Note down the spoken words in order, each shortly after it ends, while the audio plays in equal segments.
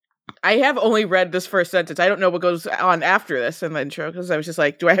I have only read this first sentence. I don't know what goes on after this in the intro because I was just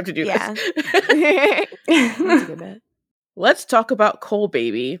like, do I have to do this? That's a good bit. Let's talk about Cole,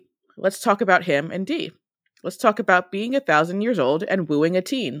 baby. Let's talk about him and Dee. Let's talk about being 1,000 years old and wooing a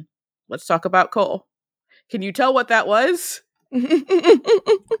teen. Let's talk about Cole. Can you tell what that was?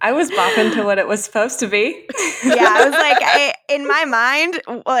 I was bopping to what it was supposed to be. Yeah, I was like, in my mind,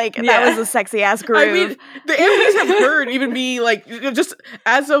 like, that was a sexy ass groove. I mean, the enemies have heard even me, like, just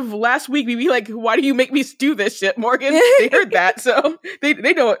as of last week, we be like, why do you make me do this shit, Morgan? They heard that, so they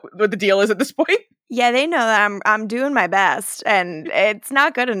know what the deal is at this point. Yeah, they know that I'm doing my best, and it's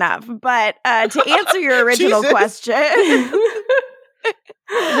not good enough. But to answer your original question,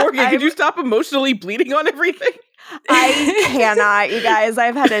 Morgan, could you stop emotionally bleeding on everything? I cannot, you guys.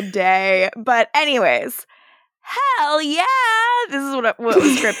 I've had a day. But anyways, hell yeah! This is what was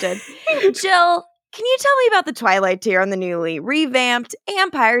scripted. Jill, can you tell me about the Twilight tier on the newly revamped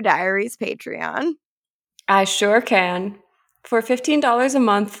Vampire Diaries Patreon? I sure can. For $15 a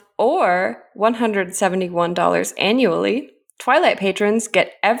month or $171 annually, Twilight patrons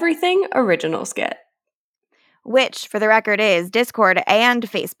get everything originals get. Which, for the record, is Discord and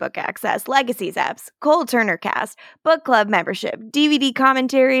Facebook access, Legacies apps, Cole Turner cast, book club membership, DVD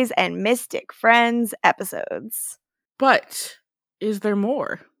commentaries, and Mystic Friends episodes. But is there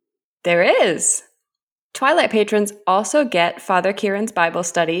more? There is. Twilight patrons also get Father Kieran's Bible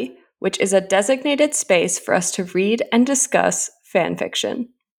study, which is a designated space for us to read and discuss fan fiction.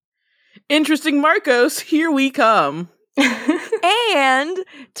 Interesting, Marcos. Here we come. And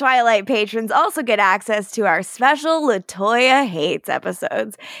Twilight patrons also get access to our special LaToya Hates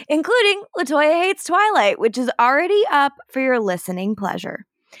episodes, including LaToya Hates Twilight, which is already up for your listening pleasure.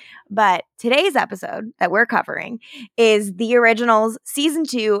 But today's episode that we're covering is The Originals Season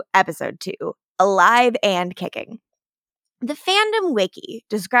 2, Episode 2, Alive and Kicking. The fandom wiki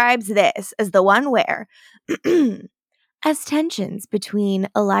describes this as the one where, as tensions between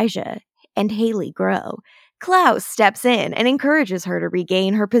Elijah and Haley grow, Klaus steps in and encourages her to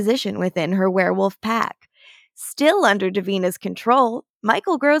regain her position within her werewolf pack. Still under Davina's control,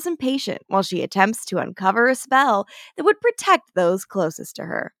 Michael grows impatient while she attempts to uncover a spell that would protect those closest to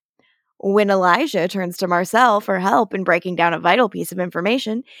her. When Elijah turns to Marcel for help in breaking down a vital piece of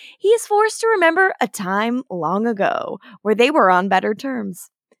information, he is forced to remember a time long ago where they were on better terms.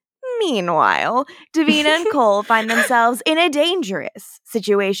 Meanwhile, Davina and Cole find themselves in a dangerous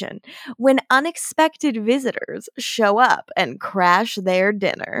situation when unexpected visitors show up and crash their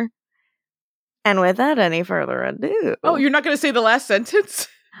dinner. And without any further ado... Oh, you're not going to say the last sentence?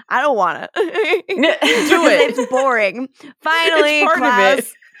 I don't want to. Do it. It's boring. Finally, it's part Klaus... of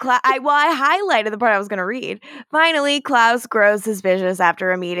it. I highlighted the part I was going to read. Finally, Klaus grows suspicious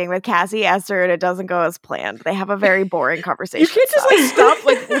after a meeting with Cassie Esther, and it doesn't go as planned. They have a very boring conversation. You can't just stop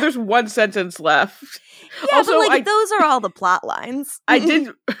there's one sentence left. Yeah, also, but those are all the plot lines. I did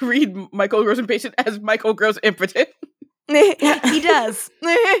read Michael grows impatient as Michael grows impotent. He does.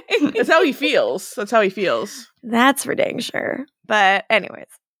 That's how he feels. That's for dang sure. But anyways,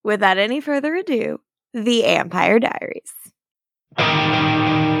 without any further ado, The Vampire Diaries.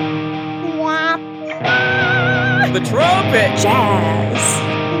 The trumpet! Jazz!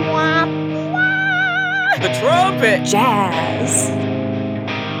 The trumpet! Jazz!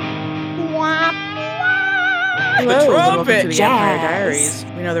 The trumpet! To the Jazz. Vampire Diaries.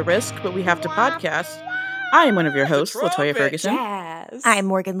 We know the risk, but we have to podcast. I am one of your hosts, LaToya Ferguson. Jazz! I'm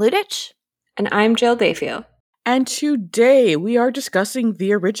Morgan Ludich. And I'm Jill Dayfield. And today we are discussing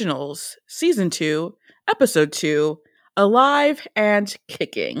The Originals, Season 2, Episode 2, Alive and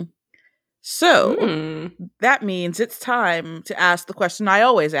Kicking. So, that means it's time to ask the question I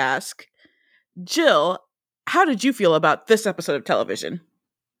always ask. Jill, how did you feel about this episode of television?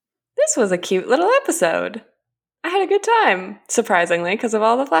 This was a cute little episode. I had a good time, surprisingly, because of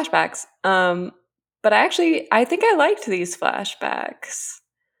all the flashbacks. But I think I liked these flashbacks.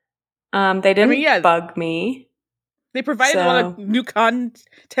 They didn't bug me. They provided a lot of new content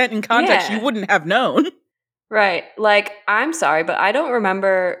and context you wouldn't have known. Right. I'm sorry, but I don't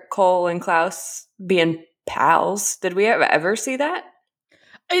remember Cole and Klaus being pals. Did we ever see that?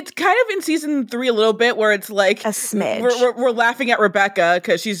 It's kind of in season 3 a little bit where it's like a smidge. We're laughing at Rebecca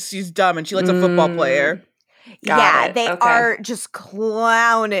because she's dumb and she likes a football player. They are just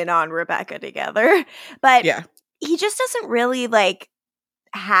clowning on Rebecca together. But he just doesn't really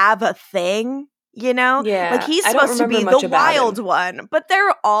have a thing, you know? Yeah. He's supposed to be the wild one, but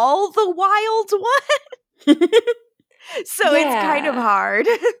they're all the wild one. So it's kind of hard.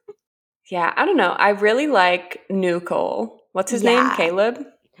 Yeah, I don't know. I really like new Cole. What's his name? Caleb?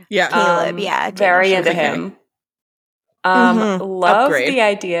 Yeah. Caleb, Very into him. Love Upgrade. the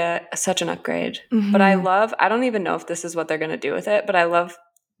idea, such an upgrade. Mm-hmm. But I don't even know if this is what they're going to do with it, but I love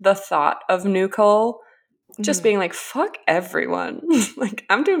the thought of New Cole just being like, fuck everyone. Like,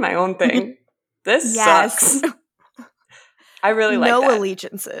 I'm doing my own thing. This sucks. I really like that. No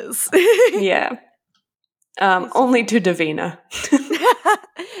allegiances. Yeah. Only to Davina.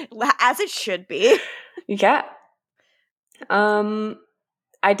 As it should be. Yeah.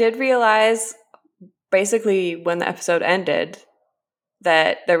 I did realize basically when the episode ended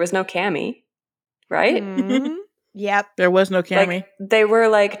that there was no Cammy, right? Mm-hmm. Yep. There was no Cammy. Like, they were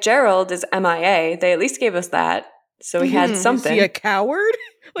like, Gerald is MIA. They at least gave us that. So we had something. Is he a coward?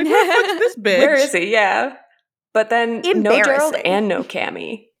 Like, where the fuck is this bitch? Where is he? Yeah. But then no Gerald and no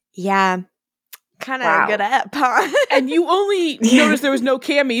Cammy. Yeah. Kind of good at, huh? And you only noticed there was no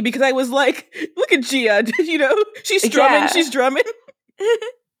Cammy because I was like, look at Gia, you know? She's drumming,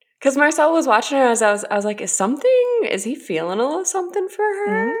 Because Marcel was watching her as I was like, is he feeling a little something for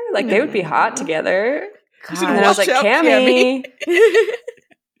her? Like, they would be hot together. God. And I was like, Cammy.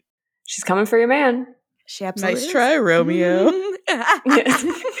 She's coming for your man. She absolutely Nice try, Romeo.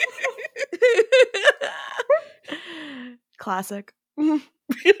 Classic.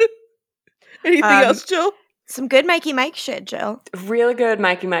 Anything else, Jill? Some good Mikey Mike shit, Jill. Really good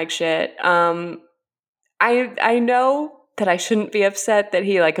Mikey Mike shit. I know that I shouldn't be upset that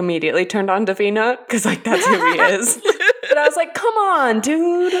he like immediately turned on Davina because like that's who he is. But I was like, come on,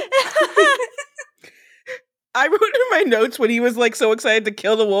 dude. I wrote in my notes when he was like so excited to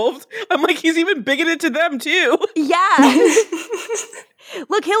kill the wolves. I'm like, he's even bigoted to them too. Yeah.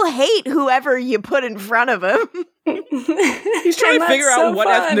 Look, he'll hate whoever you put in front of him. He's trying to figure out what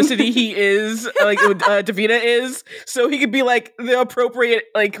ethnicity he is, like Davina is, so he could be like the appropriate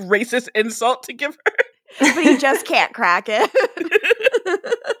like racist insult to give her. But he just can't crack it.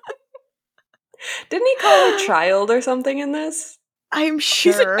 Didn't he call her child or something in this? I'm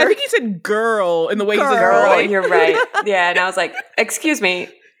sure. I think he said girl in the way he said girl. girl. You're right. Yeah, and I was like, excuse me,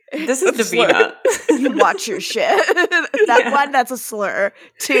 this is Davina. You watch your shit. One, that's a slur.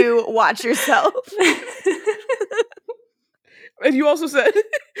 Two, watch yourself. And you also said,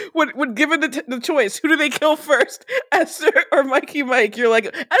 when given the choice, who do they kill first, Esther or Mikey Mike? You're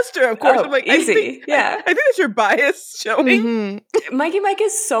like, Esther, of course. Oh, I'm like, easy. I think that's your bias showing. Mm-hmm. Mikey Mike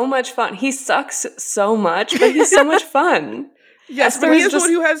is so much fun. He sucks so much, but he's so much fun. Yes, Esther but he is just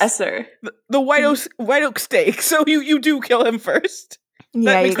the one who has Esther. the White Oak steak, so you do kill him first.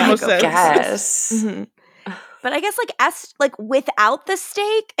 Yeah, that makes the most sense. Yes. Mm-hmm. But I guess like without the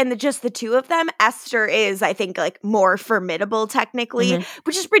steak and just the two of them, Esther is, I think, like more formidable technically,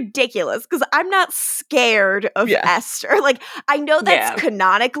 which is ridiculous because I'm not scared of Esther. Like, I know that's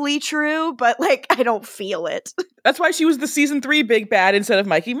canonically true, but like I don't feel it. That's why she was the season 3 big bad instead of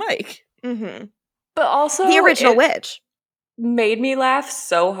Mikey Mike. Mm-hmm. But also the original witch made me laugh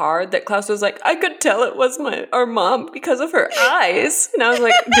so hard that Klaus was like, I could tell it was our mom because of her eyes. And I was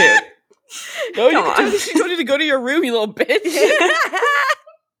like, dude. No, she told you to go to your room, you little bitch. A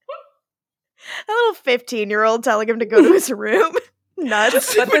little 15-year-old telling him to go to his room.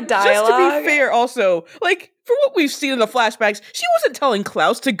 Nuts. But the dialogue. Just to be fair, also, like, for what we've seen in the flashbacks, she wasn't telling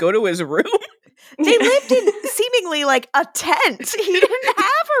Klaus to go to his room. They lived in seemingly like a tent. He didn't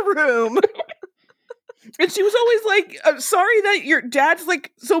have a room. And she was always like, I'm sorry that your dad's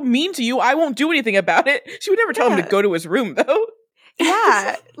like so mean to you. I won't do anything about it. She would never tell him to go to his room, though.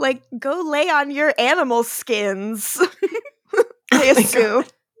 Yeah, like go lay on your animal skins. I assume.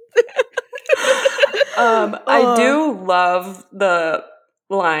 I do love the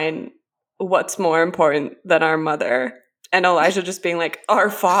line, "What's more important than our mother?" And Elijah just being like, "Our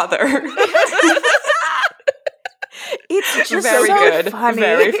father." It's just very so good, funny.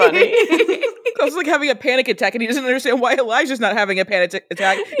 very funny. Klaus is like having a panic attack, and he doesn't understand why Elijah's not having a panic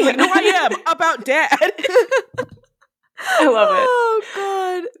attack. He's like, no, I am about Dad. I love it. Oh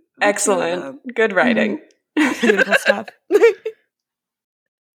God! Excellent, good writing. Beautiful stuff.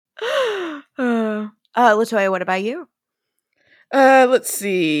 Latoya, what about you? Let's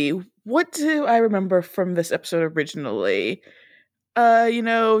see. What do I remember from this episode originally?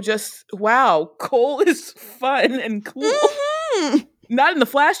 Just wow, Cole is fun and cool. Mm-hmm. Not in the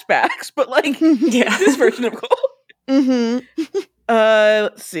flashbacks, but like this version of Cole. Mm-hmm.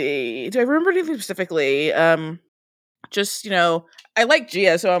 Let's see. Do I remember anything specifically? Just I like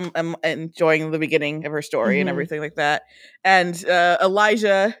Gia, so I'm enjoying the beginning of her story and everything like that. And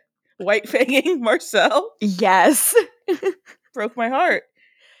Elijah white-fanging Marcel. Yes, broke my heart.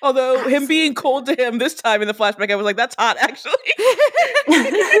 Although him being cold to him this time in the flashback, I was like, that's hot, actually.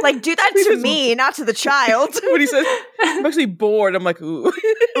 Like, do that to me, not to the child. When he says, I'm actually bored, I'm like, ooh.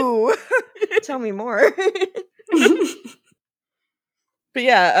 Ooh. Tell me more. But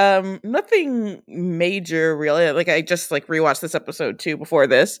yeah, nothing major really. Like I just like rewatched this episode too before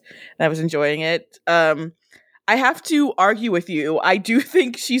this, and I was enjoying it. I have to argue with you. I do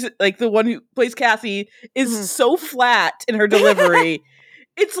think she's like the one who plays Cassie is so flat in her delivery.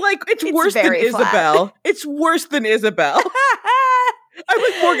 It's like it's worse than Isabel. Flat. It's worse than Isabel. I'm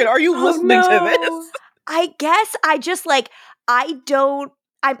like, Morgan, are you listening to this? I guess I just like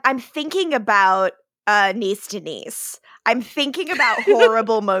I'm thinking about niece to niece. I'm thinking about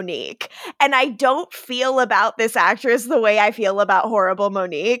horrible Monique, and I don't feel about this actress the way I feel about horrible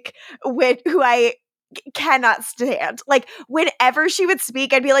Monique, who I cannot stand. Like, whenever she would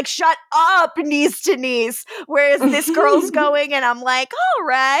speak, I'd be like, shut up, niece to niece. Whereas this girl's going, and I'm like, all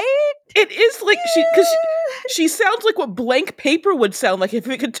right. It is like she sounds like what blank paper would sound like if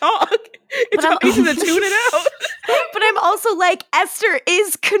it could talk. It's how easy to tune it out. But I'm also like, Esther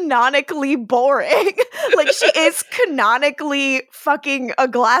is canonically boring. Like, she is canonically fucking a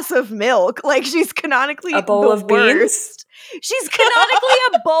glass of milk. Like, she's canonically a bowl of beans. She's canonically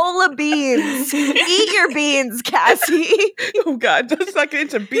a bowl of beans. Eat your beans, Cassie. Oh God, let's not get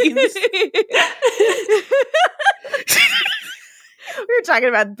into beans. We were talking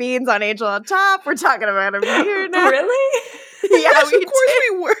about beans on Angel on Top. We're talking about them here now. Really? Yeah, yes, of course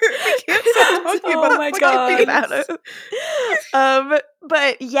we were. We can't stop talking about my God. About it.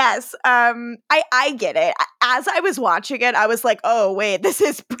 But yes, I get it. As I was watching it, I was like, oh wait, this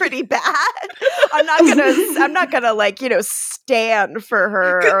is pretty bad. I'm not gonna like, stand for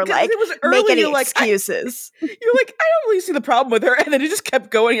her or like make any excuses. You're like, I don't really see the problem with her, and then it just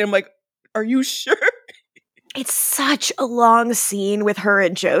kept going, and I'm like, are you sure? It's such a long scene with her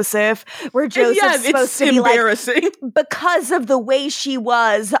and Joseph, where Joseph's supposed to be embarrassing. Like, because of the way she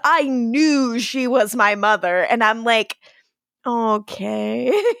was, I knew she was my mother. And I'm like,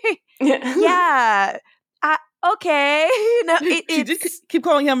 okay. Yeah. Okay. No, she did keep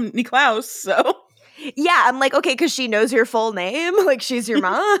calling him Niklaus, so. Yeah, I'm like, okay, because she knows your full name. Like, she's your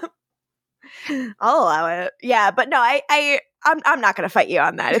mom. I'll allow it. Yeah, but no, I'm not going to fight you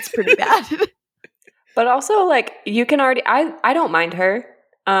on that. It's pretty bad. But also, like, you can already... I don't mind her.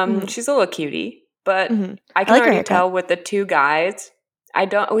 She's a little cutie. But I can already tell with the two guys.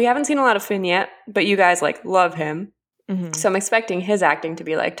 We haven't seen a lot of Finn yet, but you guys, like, love him. So I'm expecting his acting to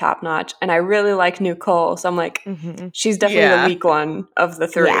be, like, top-notch. And I really like Nicole. So I'm like, she's definitely the weak one of the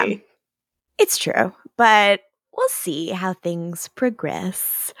three. Yeah. It's true. But we'll see how things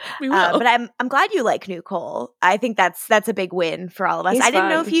progress. We will. But I'm glad you like Nicole. I think that's a big win for all of us. He's I didn't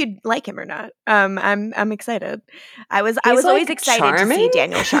know fun. if you'd like him or not. I'm excited. I was always excited to see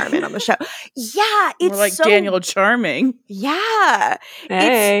Daniel Sharman on the show. Yeah, it's more like so, Daniel Charming. Yeah,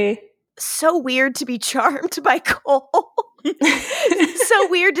 hey, it's so weird to be charmed by Cole. So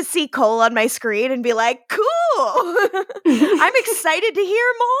weird to see Cole on my screen and be like, cool. I'm excited to hear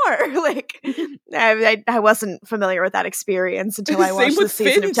more. Like, I wasn't familiar with that experience until I watched this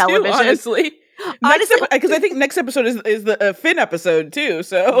season of television. Honestly, because I think next episode is the Finn episode too.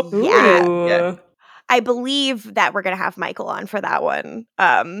 So yeah. I believe that we're gonna have Michael on for that one.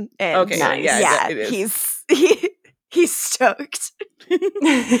 And okay, nice. Yeah, it is. He's stoked.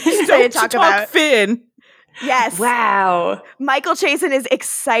 Stoked to talk Finn. Yes. Wow. Michael Chasen is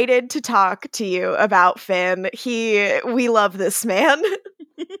excited to talk to you about Finn. We love this man.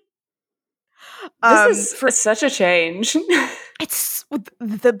 This is such a change. It's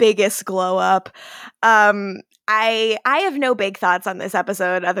the biggest glow up. I have no big thoughts on this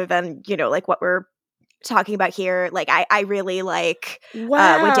episode other than, like what we're talking about here. Like I really like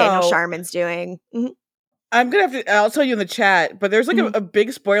what Daniel Sharman's doing. Mm-hmm. I'm gonna I'll tell you in the chat, but there's like a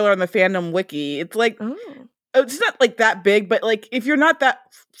big spoiler on the fandom wiki. It's like it's not like that big, but like if you're not that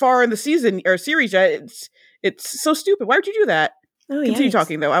far in the season or series yet, it's so stupid. Why would you do that? Continue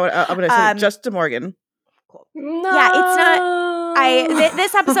talking though. I'm gonna say just to Morgan. Cool. No. Yeah, it's not.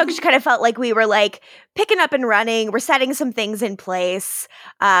 This episode just kind of felt like we were like picking up and running. We're setting some things in place.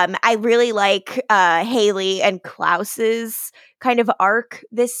 I really like Haley and Klaus's kind of arc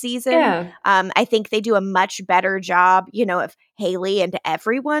this season. Yeah. I think they do a much better job, of Haley and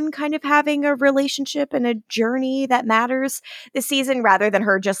everyone kind of having a relationship and a journey that matters this season, rather than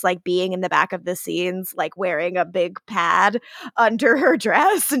her just like being in the back of the scenes, like wearing a big pad under her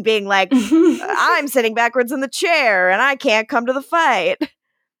dress and being like, I'm sitting backwards in the chair and I can't come to the fight.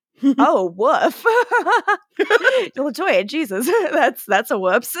 Oh, woof. LaToya, Jesus, that's a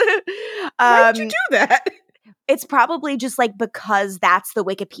whoops. Why did you do that? It's probably just like because that's the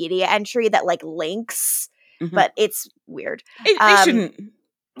Wikipedia entry that like links, but it's weird. It shouldn't.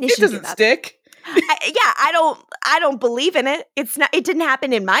 It doesn't stick. I don't believe in it. It's not. It didn't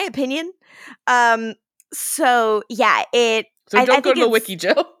happen in my opinion. So yeah, it. So don't go to the wiki,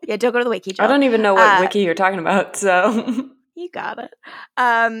 Joe. Yeah, don't go to the wiki, Joe. I don't even know what wiki you're talking about, so. You got it.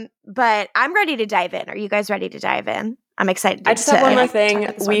 But I'm ready to dive in. Are you guys ready to dive in? I'm excited. I just have one more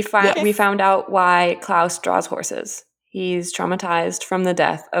thing. We found out why Klaus draws horses. He's traumatized from the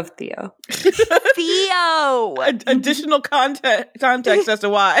death of Theo. Theo! Additional context as to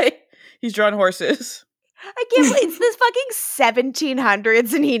why he's drawn horses. I can't believe it's this fucking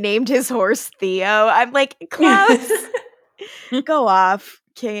 1700s and he named his horse Theo. I'm like, Klaus, go off,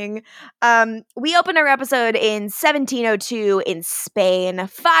 king. We open our episode in 1702 in Spain.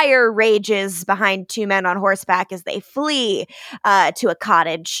 Fire rages behind two men on horseback as they flee to a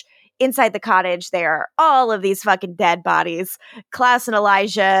cottage. Inside the cottage, there are all of these fucking dead bodies. Klaus and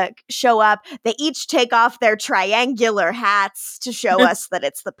Elijah show up. They each take off their triangular hats to show us that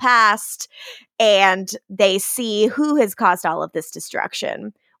it's the past. And they see who has caused all of this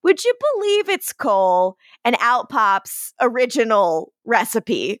destruction. Would you believe it's Cole? And out pops original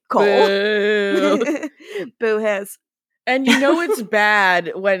recipe, Cole. Boo. Boo his. And you know it's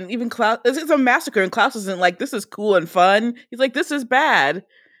bad when even Klaus, it's a massacre and Klaus isn't like, this is cool and fun. He's like, this is bad.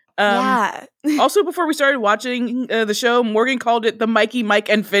 Yeah. Also, before we started watching the show, Morgan called it the Mikey, Mike,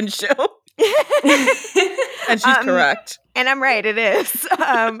 and Finn show. And she's correct. And I'm right, it is.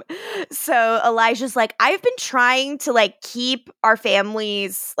 So Elijah's like, I've been trying to like keep our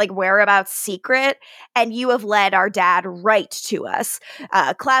family's like whereabouts secret, and you have led our dad right to us.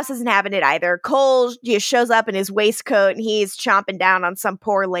 Klaus isn't having it either. Cole just shows up in his waistcoat and he's chomping down on some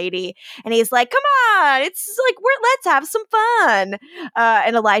poor lady, and he's like, "Come on, it's like let's have some fun."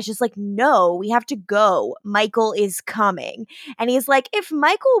 And Elijah's like, "No, we have to go. Michael is coming." And he's like, "If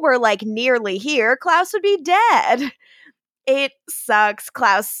Michael were like nearly here, Klaus would be dead." It sucks.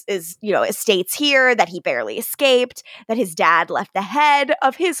 Klaus states here that he barely escaped, that his dad left the head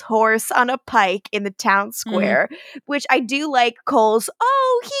of his horse on a pike in the town square, which I do like Cole's,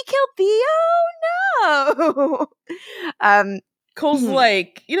 "Oh, he killed Theo? No." Cole's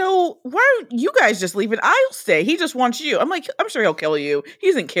like, why don't you guys just leave it? I'll stay. He just wants you. I'm like, I'm sure he'll kill you. He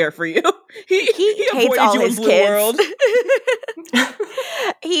doesn't care for you. He hates all you his in Blue kids. World.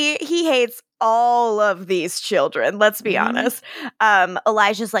 He hates all of these children, let's be honest.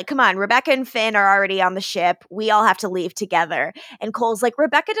 Elijah's like, "Come on, Rebecca and Finn are already on the ship. We all have to leave together." And Cole's like,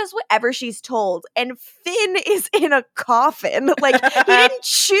 "Rebecca does whatever she's told, and Finn is in a coffin. Like, he didn't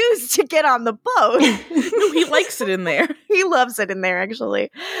choose to get on the boat." No, he likes it in there. He loves it in there,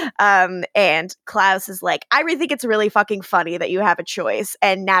 actually. And Klaus is like, "I really think it's really fucking funny that you have a choice."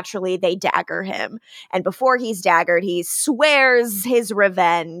 And naturally, they dagger him. And before he's daggered, he swears his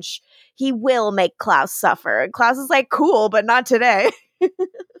revenge. He will make Klaus suffer. And Klaus is like, "Cool, but not today."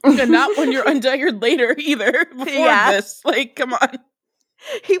 And not when you're undaggered later either. Before this. Like, come on.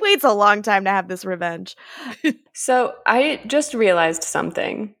 He waits a long time to have this revenge. So I just realized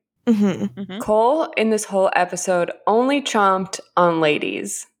something. Mm-hmm. Cole, in this whole episode, only chomped on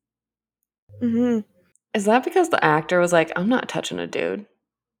ladies. Mm-hmm. Is that because the actor was like, "I'm not touching a dude"?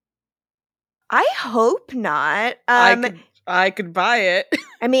 I hope not. I could buy it.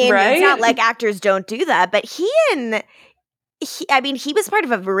 I mean, right? It's not like actors don't do that, but he was part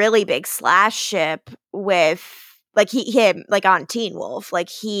of a really big slash ship with him on Teen Wolf. Like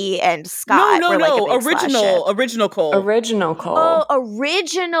he and Scott No, were like a big original Cole. Original Cole. Oh,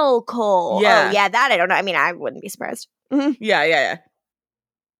 original Cole. Yeah. Oh, yeah, that I don't know. I mean, I wouldn't be surprised. Mm-hmm. Yeah.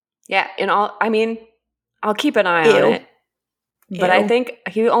 Yeah, I'll keep an eye on it. But I think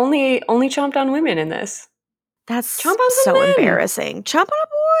he only chomped on women in this. That's Chomp on so men. embarrassing. Chomp on a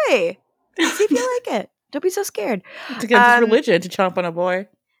boy. See if you like it. Don't be so scared. It's against his religion to chomp on a boy.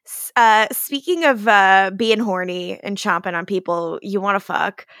 Speaking of being horny and chomping on people you want to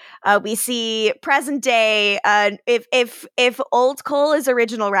fuck, we see present day. If old Cole is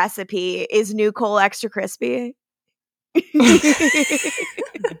original recipe, is new Cole extra crispy?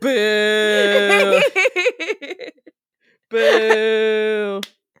 Boo. Boo.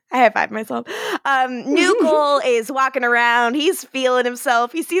 I high-five myself. New Cole is walking around. He's feeling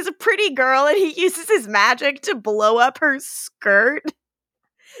himself. He sees a pretty girl and he uses his magic to blow up her skirt.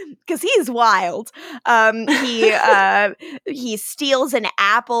 Because he's wild. He steals an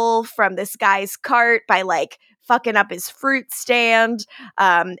apple from this guy's cart by like fucking up his fruit stand.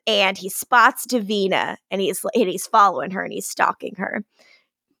 And he spots Davina and he's following her and he's stalking her.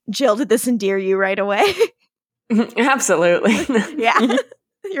 Jill, did this endear you right away? Absolutely. Yeah.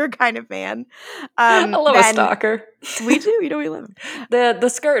 You're a kind of man. I love a stalker. We do. We love him. The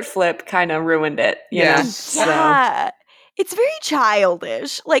skirt flip kind of ruined it. Yeah. So. It's very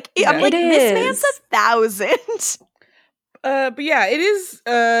childish. Like, I'm like, It this is. man's 1,000. But yeah, it is.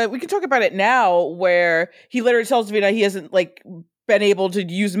 We can talk about it now, where he literally tells Davina he hasn't like been able to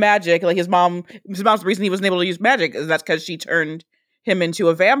use magic. Like his mom's the reason he wasn't able to use magic is that's because she turned him into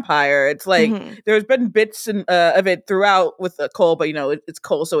a vampire. It's like there's been bits of it throughout with Cole, but it's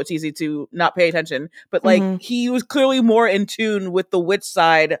Cole, so it's easy to not pay attention. But like he was clearly more in tune with the witch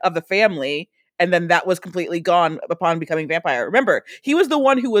side of the family. And then that was completely gone upon becoming vampire. Remember, he was the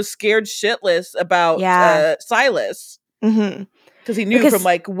one who was scared shitless about Silas. Because he knew from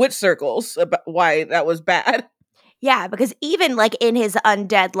like witch circles about why that was bad. Yeah, because even like in his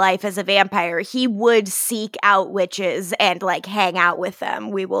undead life as a vampire, he would seek out witches and like hang out with them.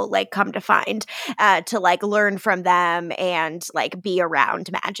 We will like come to find to like learn from them and like be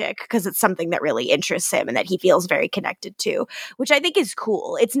around magic because it's something that really interests him and that he feels very connected to, which I think is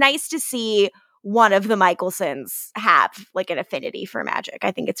cool. It's nice to see one of the Michelsons have like an affinity for magic.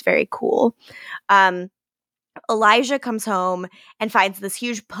 I think it's very cool. Elijah comes home and finds this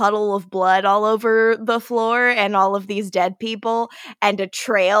huge puddle of blood all over the floor and all of these dead people and a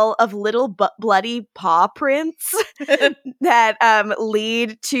trail of little bloody paw prints that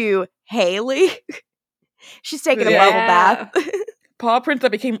lead to Haley. She's taking a bubble bath. Paw prints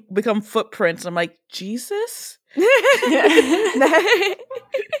that become footprints. I'm like, Jesus?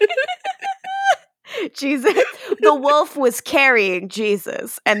 Jesus. The wolf was carrying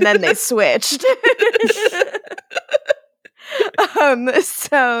Jesus, and then they switched.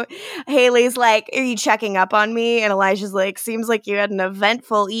 So Haley's like, are you checking up on me? And Elijah's like, seems like you had an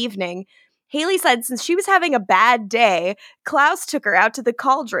eventful evening. Haley said since she was having a bad day, Klaus took her out to the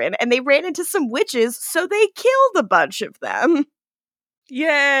cauldron, and they ran into some witches, so they killed a bunch of them.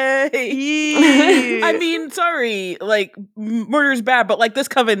 Yay! I mean, sorry, like murder's bad, but like this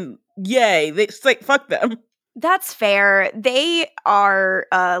coven, yay! It's like fuck them. That's fair. They are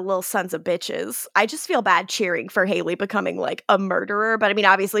little sons of bitches. I just feel bad cheering for Haley becoming like a murderer, but I mean,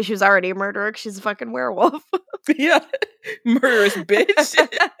 obviously she was already a murderer because she's a fucking werewolf. Yeah, murderous bitch.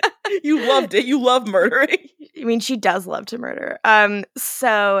 You loved it. You love murdering. I mean, she does love to murder.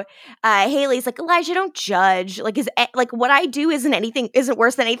 So Haley's like, Elijah, don't judge. Like, what I do isn't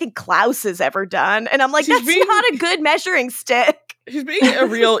worse than anything Klaus has ever done. And I'm like, that's not a good measuring stick. She's being a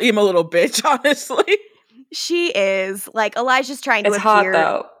real emo little bitch, honestly. She is. Like, Elijah's trying to appear. It's hot,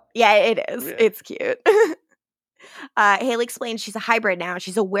 though. Yeah, it is. Yeah. It's cute. Haley explains she's a hybrid now.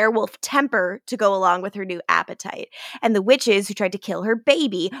 She's a werewolf temper to go along with her new appetite. And the witches who tried to kill her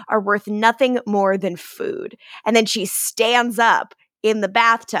baby are worth nothing more than food. And then she stands up in the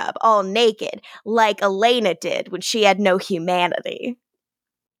bathtub, all naked, like Elena did when she had no humanity.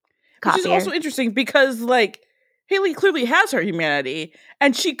 Which is also interesting because, like, Haley clearly has her humanity,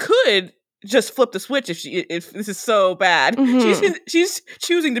 and she could just flip the switch if this is so bad. She's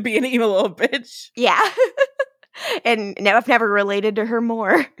choosing to be an evil little bitch. Yeah. And I've never related to her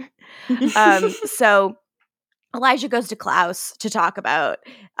more. So Elijah goes to Klaus to talk about,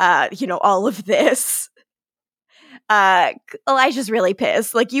 all of this. Elijah's really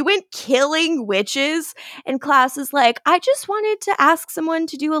pissed. Like, you went killing witches, and Klaus is like, I just wanted to ask someone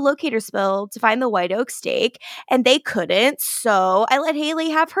to do a locator spell to find the white oak stake, and they couldn't, so I let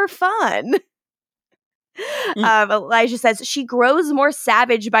Haley have her fun. Elijah says, she grows more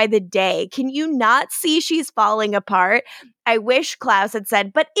savage by the day. Can you not see she's falling apart? I wish Klaus had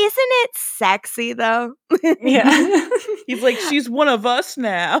said, but isn't it sexy, though? Yeah. He's like, she's one of us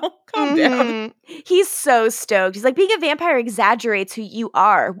now. Calm down. He's so stoked. He's like, being a vampire exaggerates who you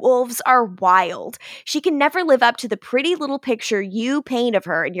are. Wolves are wild. She can never live up to the pretty little picture you paint of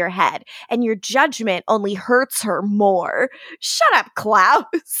her in your head, and your judgment only hurts her more. Shut up,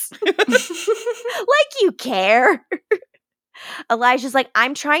 Klaus. Like you care. Elijah's like,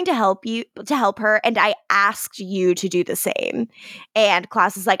 I'm trying to help her, and I asked you to do the same. And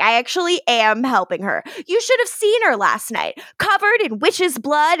Klaus is like, I actually am helping her. You should have seen her last night, covered in witch's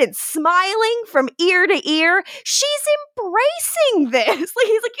blood and smiling from ear to ear. She's embracing this. Like,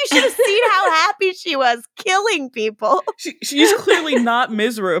 he's like, you should have seen how happy she was killing people. She's clearly not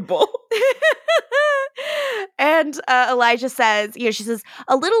miserable. And Elijah says, she says,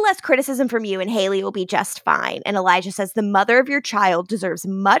 a little less criticism from you and Haley will be just fine. And Elijah says, the mother of your child deserves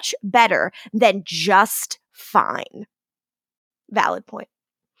much better than just fine. Valid point.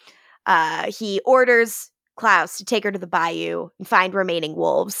 He orders Klaus to take her to the bayou and find remaining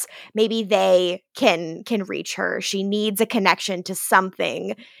wolves. Maybe they can reach her. She needs a connection to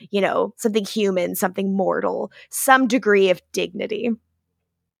something, something human, something mortal, some degree of dignity.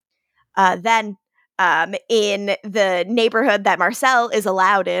 Then in the neighborhood that Marcel is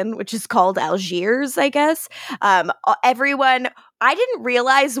allowed in, which is called Algiers, I guess. Everyone, I didn't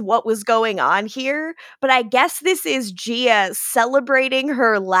realize what was going on here, but I guess this is Gia celebrating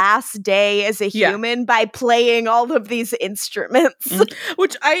her last day as a human by playing all of these instruments.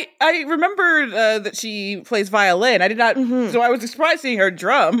 Which I remember that she plays violin. I did not, so I was surprised seeing her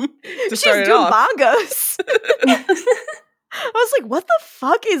drum. She's doing bongos. I was like, what the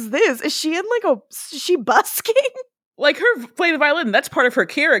fuck is this? Is she in is she busking? Like her playing the violin, that's part of her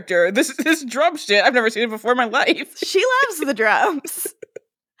character. This drum shit, I've never seen it before in my life. She loves the drums.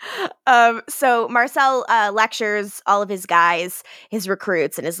 So Marcel lectures all of his guys, his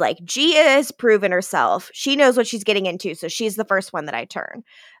recruits, and is like, Gia has proven herself. She knows what she's getting into, so she's the first one that I turn.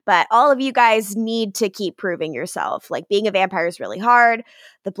 But all of you guys need to keep proving yourself. Like, being a vampire is really hard.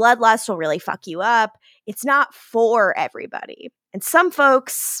 The bloodlust will really fuck you up. It's not for everybody. And some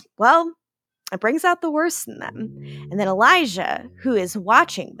folks, well, it brings out the worst in them. And then Elijah, who is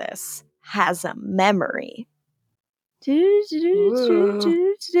watching this, has a memory. New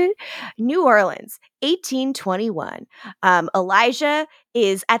Orleans, 1821. Elijah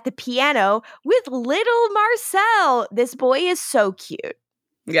is at the piano with little Marcel. This boy is so cute.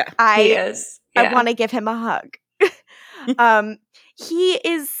 Yeah, he is. Yeah. I want to give him a hug. He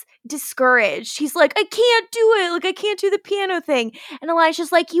is discouraged. He's like, I can't do it. Like, I can't do the piano thing. And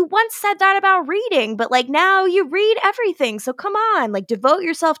Elijah's like, you once said that about reading, but like now you read everything. So come on, like devote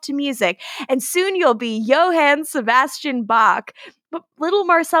yourself to music. And soon you'll be Johann Sebastian Bach. But little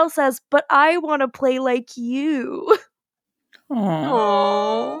Marcel says, but I want to play like you.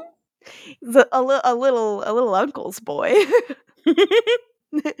 Aww. He's a little uncle's boy.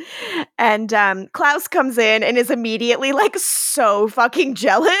 And Klaus comes in and is immediately like so fucking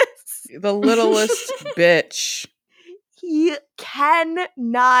jealous. The littlest bitch. He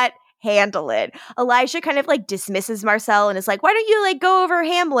cannot handle it. Elijah kind of like dismisses Marcel and is like, why don't you like go over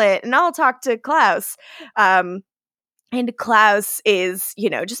Hamlet and I'll talk to Klaus. And Klaus is,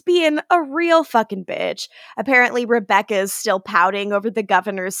 just being a real fucking bitch. Apparently, Rebecca is still pouting over the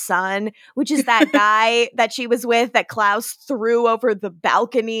governor's son, which is that guy that she was with that Klaus threw over the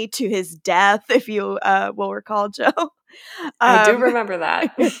balcony to his death, if you will recall, Joe. I do remember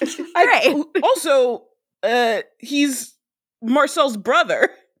that. Right. Also, he's Marcel's brother.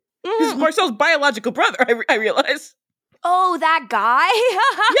 He's Marcel's biological brother, I realize. Oh, that guy? Yeah,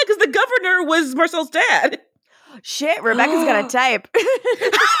 because the governor was Marcel's dad. Shit, Rebecca's got a type.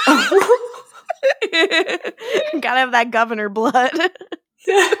 Gotta have that governor blood.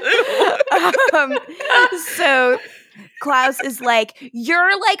 So Klaus is like,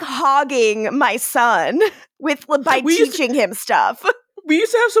 you're like hogging my son by teaching him stuff. We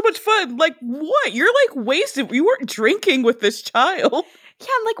used to have so much fun. Like, what? You're like wasted. You weren't drinking with this child. Yeah,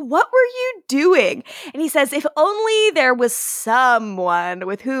 I'm like, what were you doing? And he says, if only there was someone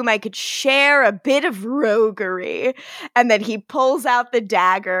with whom I could share a bit of roguery. And then he pulls out the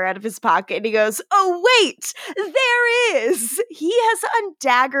dagger out of his pocket and he goes, oh, wait, there is. He has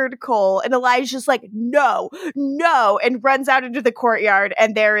undaggered Cole. And Elijah's like, no, and runs out into the courtyard.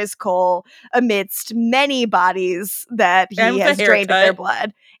 And there is Cole amidst many bodies that he has drained of their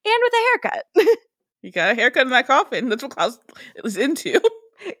blood. And with a haircut. You got a haircut in that coffin. That's what Klaus was into.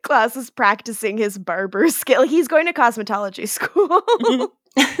 Klaus is practicing his barber skill. He's going to cosmetology school.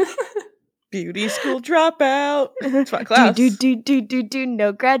 Beauty school dropout. That's what Klaus. Do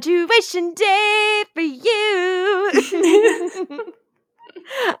no graduation day for you.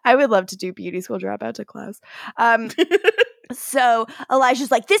 I would love to do beauty school dropout to Klaus. So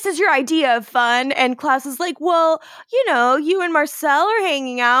Elijah's like, this is your idea of fun. And Klaus is like, well, you and Marcel are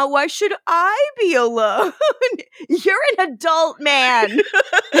hanging out. Why should I be alone? You're an adult man.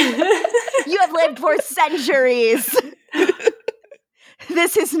 You have lived for centuries.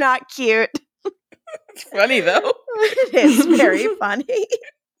 This is not cute. It's funny, though. It is very funny.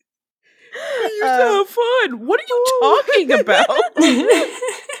 You're so fun. What are you talking about?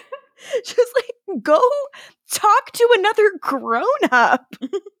 Just like, go talk to another grown-up.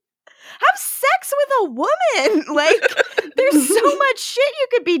 Have sex with a woman. Like, there's so much shit you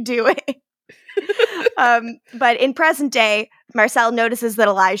could be doing. But in present day, Marcel notices that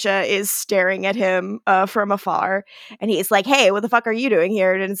Elijah is staring at him from afar. And he's like, hey, what the fuck are you doing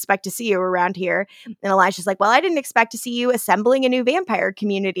here? I didn't expect to see you around here. And Elijah's like, well, I didn't expect to see you assembling a new vampire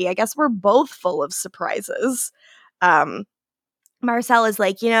community. I guess we're both full of surprises. Marcel is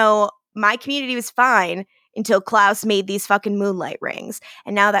like, my community was fine until Klaus made these fucking moonlight rings.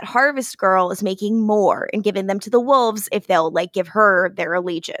 And now that Harvest Girl is making more and giving them to the wolves if they'll, give her their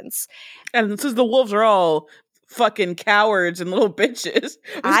allegiance. And since the wolves are all fucking cowards and little bitches. This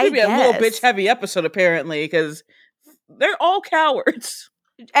is going to be a little bitch heavy episode, apparently, because they're all cowards.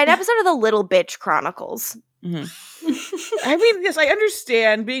 An episode of the Little Bitch Chronicles. Mm-hmm. I mean, yes, I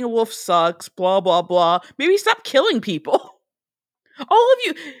understand being a wolf sucks, blah, blah, blah. Maybe stop killing people. All of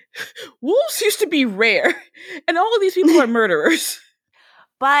you, wolves used to be rare, and all of these people are murderers.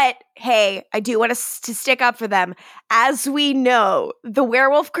 But, hey, I do want to stick up for them. As we know, the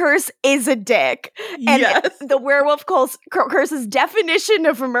werewolf curse is a dick. And the werewolf curse's definition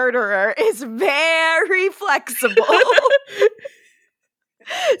of a murderer is very flexible.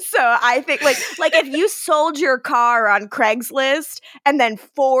 So I think, like if you sold your car on Craigslist and then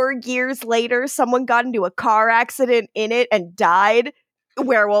 4 years later someone got into a car accident in it and died,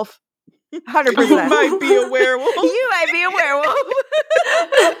 werewolf. 100%. You might be a werewolf. You might be a werewolf.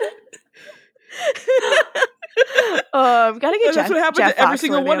 Gotta get Jeff. That's what happened Jeff to every Fox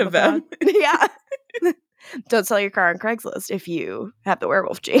single one of them. Yeah. Don't sell your car on Craigslist if you have the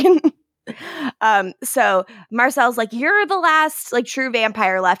werewolf gene. So Marcel's like, you're the last like true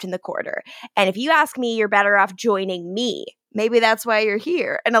vampire left in the quarter. And if you ask me, you're better off joining me. Maybe that's why you're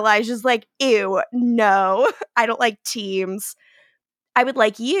here. And Elijah's like, ew, no, I don't like teams. I would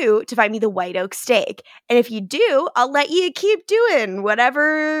like you to find me the white oak steak. And if you do, I'll let you keep doing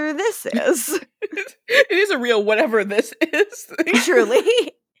whatever this is. It is a real whatever this is.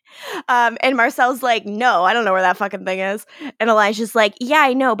 Truly. And Marcel's like, no, I don't know where that fucking thing is. And Elijah's like, yeah,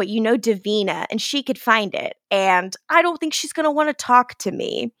 I know, but you know Davina, and she could find it. And I don't think she's going to want to talk to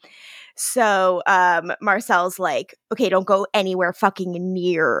me. So Marcel's like, okay, don't go anywhere fucking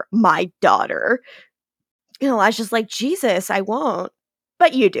near my daughter. And Elijah's like, Jesus, I won't.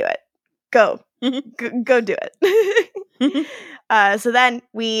 But you do it. Go. Go do it. So then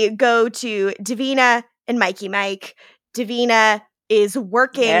we go to Davina and Mikey Mike. Davina is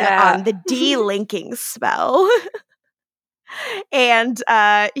working on the de-linking spell. And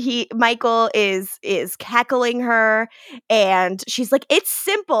Michael is heckling her, and she's like, it's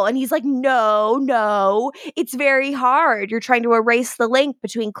simple. And he's like, no, it's very hard. You're trying to erase the link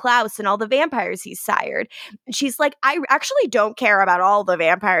between Klaus and all the vampires he's sired. And she's like, I actually don't care about all the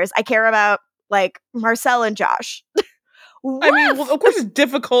vampires. I care about like Marcel and Josh. I mean, well, of course it's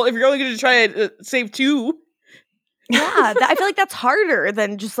difficult if you're only going to try to save 2. Yeah, I feel like that's harder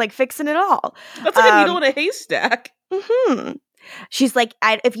than just like fixing it all. That's like a needle in a haystack. Mm-hmm. She's like,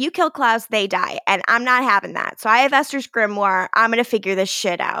 if you kill Klaus, they die. And I'm not having that. So I have Esther's grimoire. I'm going to figure this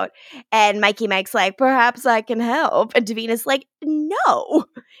shit out. And Mikey Mike's like, perhaps I can help. And Davina's like, no,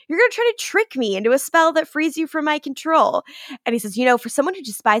 you're going to try to trick me into a spell that frees you from my control. And he says, you know, for someone who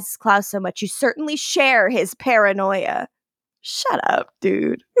despises Klaus so much, you certainly share his paranoia. Shut up,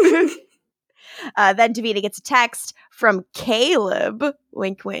 dude. Then Davina gets a text from Caleb,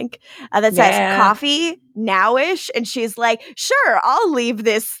 wink, wink, that says coffee nowish. And she's like, sure, I'll leave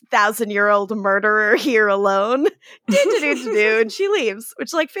this 1,000-year-old murderer here alone. And she leaves,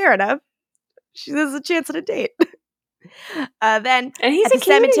 which, like, fair enough. She has a chance at a date. Then and he's at the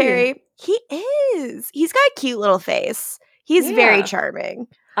cemetery, he is. He's got a cute little face. He's very charming.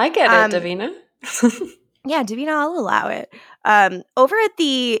 I get it, Davina. Yeah, Davina, I'll allow it. Over at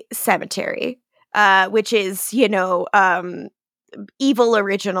the cemetery, which is, you know, Evil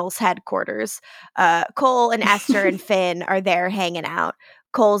Originals headquarters, Cole and Esther and Finn are there hanging out.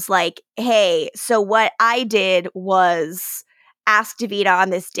 Cole's like, hey, so what I did was ask Davina on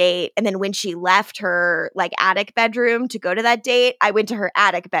this date, and then when she left her like attic bedroom to go to that date, I went to her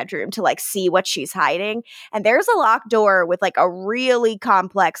attic bedroom to like see what she's hiding, and there's a locked door with like a really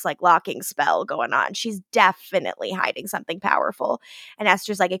complex like locking spell going on. She's definitely hiding something powerful. And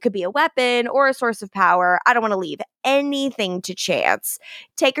Esther's like, it could be a weapon or a source of power. I don't want to leave anything to chance.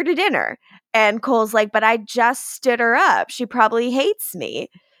 Take her to dinner. And Cole's like, but I just stood her up. She probably hates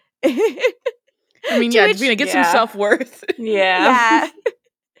me. I mean, Davina, get some self-worth. Yeah.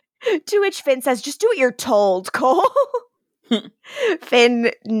 To which Finn says, just do what you're told, Cole.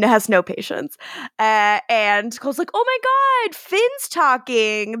 Finn has no patience. And Cole's like, oh my God, Finn's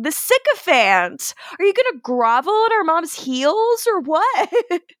talking. The sycophant. Are you going to grovel at our mom's heels or what?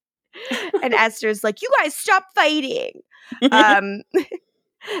 And Esther's like, you guys stop fighting.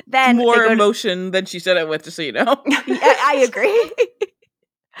 Then more emotion than she said it with, just so you know. I agree.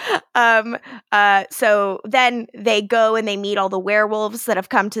 So then they go and they meet all the werewolves that have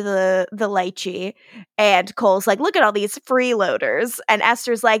come to the lychee, and Cole's like, look at all these freeloaders, and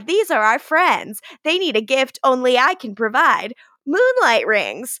Esther's like, these are our friends. They need a gift only I can provide. Moonlight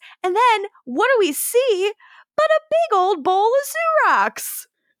rings. And then what do we see but a big old bowl of Zurox?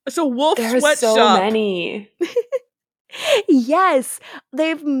 It's a wolf There's sweatshop. so many. Yes,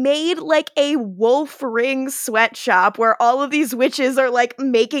 they've made like a wolf ring sweatshop where all of these witches are like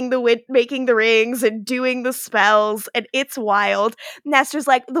making the rings and doing the spells, and it's wild. Nestor's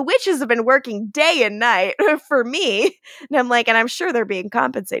like, the witches have been working day and night for me, and I'm like, and I'm sure they're being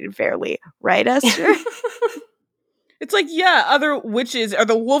compensated fairly, right, Esther? It's like, yeah, other witches, are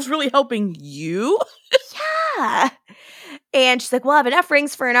the wolves really helping you? Yeah. And she's like, we'll have enough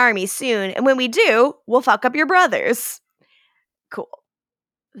rings for an army soon, and when we do, we'll fuck up your brothers. Cool.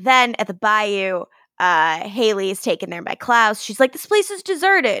 Then at the bayou, Haley is taken there by Klaus. She's like, this place is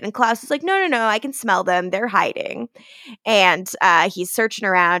deserted. And Klaus is like, no, I can smell them. They're hiding. And he's searching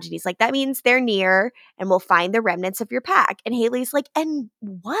around and he's like, that means they're near and we'll find the remnants of your pack. And Haley's like, and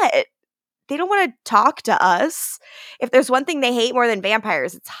what? They don't want to talk to us. If there's one thing they hate more than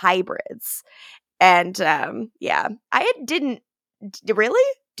vampires, it's hybrids. And yeah,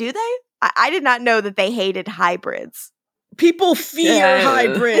 really? Do they? I did not know that they hated hybrids. People fear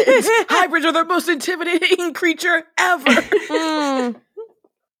hybrids. Hybrids are the most intimidating creature ever.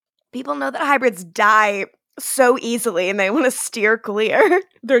 People know that hybrids die so easily and they want to steer clear.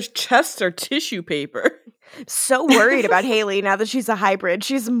 Their chests are tissue paper. So worried about Haley now that she's a hybrid.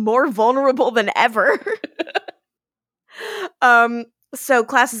 She's more vulnerable than ever. So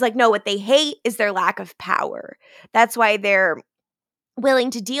Klaus is like, no, what they hate is their lack of power. That's why they're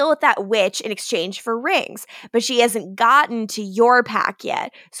willing to deal with that witch in exchange for rings, but she hasn't gotten to your pack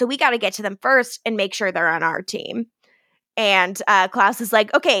yet. So we got to get to them first and make sure they're on our team. And Klaus is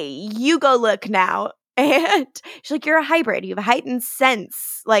like, okay, you go look now. And she's like, you're a hybrid. You have a heightened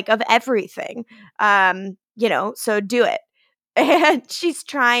sense, like, of everything. So do it. And she's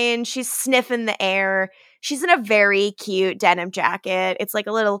trying, she's sniffing the air. She's in a very cute denim jacket. It's like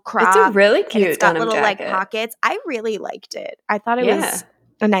a little crop. It's a really cute denim little jacket. Like pockets. I really liked it. I thought it was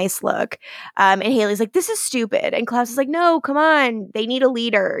a nice look. And Haley's like, this is stupid. And Klaus is like, no, come on. They need a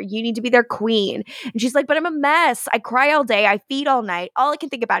leader. You need to be their queen. And she's like, but I'm a mess. I cry all day. I feed all night. All I can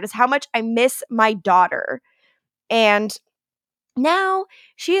think about is how much I miss my daughter. And now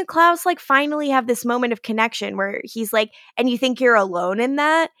she and Klaus like finally have this moment of connection where he's like, and you think you're alone in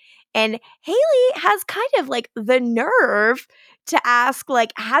that? And Haley has kind of like the nerve to ask,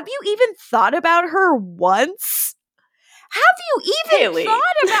 like, have you even thought about her once? Have you even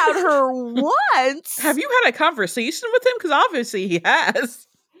thought about her once? Have you had a conversation with him? Because obviously he has.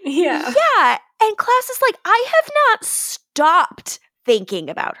 Yeah. Yeah. And Klaus is like, I have not stopped thinking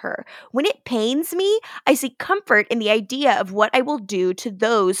about her. When it pains me, I see comfort in the idea of what I will do to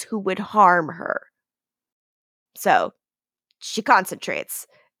those who would harm her. So she concentrates.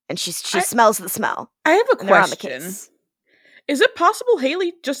 And she smells the smell. I have a question. Is it possible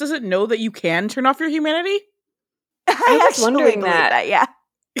Haley just doesn't know that you can turn off your humanity? I was wondering that. Yeah.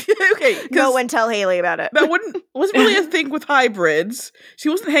 Okay. No one tell Haley about it. That wasn't really a thing with hybrids. She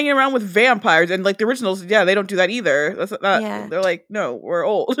wasn't hanging around with vampires, and like the originals, yeah, they don't do that either. That's not. Yeah. They're like, no, we're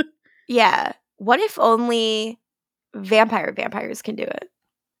old. Yeah. What if only vampires can do it?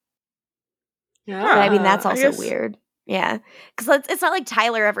 Yeah. But I mean, that's also weird. Yeah, because it's not like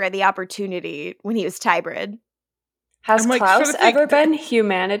Tyler ever had the opportunity when he was hybrid. Has Klaus ever been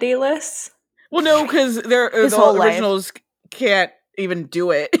humanityless? Well, no, because the originals can't even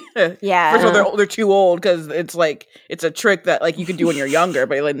do it. Yeah, first of all, they're too old because it's a trick that like you can do when you're younger,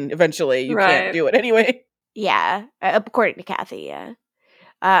 but then eventually you can't do it anyway. Yeah, according to Kathy. Yeah,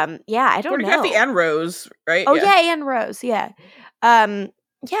 I don't know. According to Kathy and Rose, right? Oh yeah, and Rose. Yeah,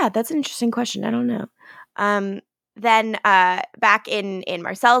 yeah, that's an interesting question. I don't know. Then back in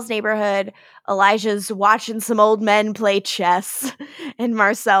Marcel's neighborhood, Elijah's watching some old men play chess. And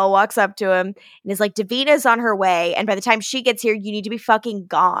Marcel walks up to him and is like, Davina's on her way. And by the time she gets here, you need to be fucking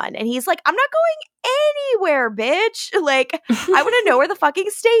gone. And he's like, I'm not going anywhere, bitch. Like, I want to know where the fucking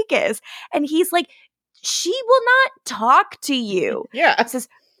steak is. And he's like, she will not talk to you. Yeah. He says,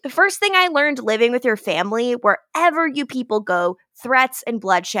 the first thing I learned living with your family, wherever you people go, threats and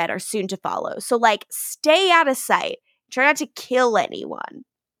bloodshed are soon to follow. So, like, stay out of sight. Try not to kill anyone.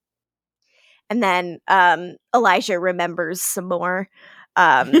 And then Elijah remembers some more.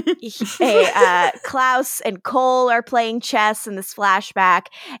 Klaus and Cole are playing chess in this flashback,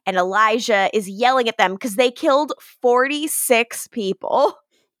 and Elijah is yelling at them because they killed 46 people.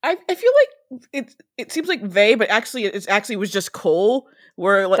 I feel like it seems like they, but actually it was just Cole.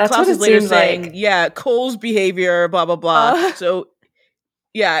 Where like Klaus is later saying, yeah, Cole's behavior, blah blah blah. So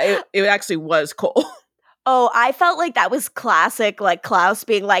yeah, it actually was Cole. Oh, I felt like that was classic, like Klaus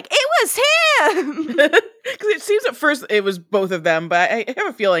being like, it was him! Because it seems at first it was both of them, but I have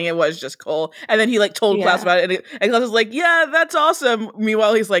a feeling it was just Cole. And then he like told Klaus about it, and Klaus was like, yeah, that's awesome.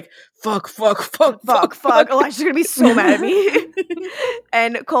 Meanwhile, he's like, fuck. Elijah's gonna be so mad at me.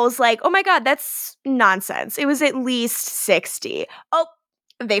 And Cole's like, oh my god, that's nonsense. It was at least 60. Oh,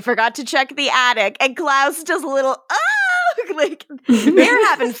 they forgot to check the attic. And Klaus does a little, like, they're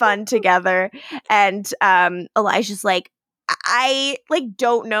having fun together. And Elijah's like, I like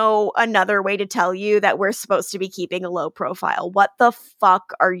don't know another way to tell you that we're supposed to be keeping a low profile. What the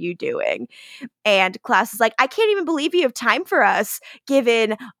fuck are you doing? And Klaus is like, I can't even believe you have time for us,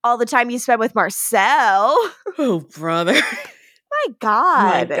 given all the time you spent with Marcel. Oh, brother. My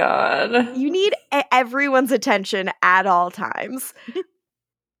God. My God. You need everyone's attention at all times.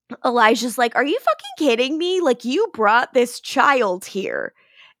 Elijah's like, are you fucking kidding me? Like, you brought this child here.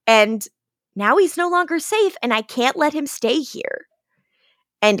 And now he's no longer safe, and I can't let him stay here.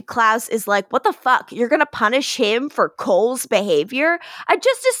 And Klaus is like, what the fuck? You're going to punish him for Cole's behavior? I'd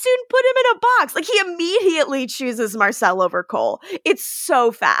just as soon put him in a box. Like, he immediately chooses Marcel over Cole. It's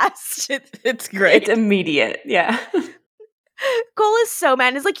so fast. It's great. It's immediate, yeah. Cole is so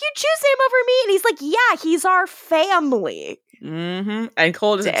mad. He's like, you choose him over me? And he's like, yeah, he's our family. Mm-hmm. And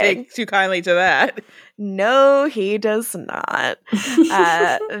Cole doesn't take too kindly to that. No, he does not.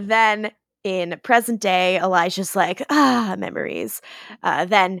 Then in present day, Elijah's like, memories.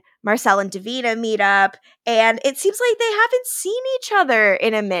 Then Marcel and Davina meet up, and it seems like they haven't seen each other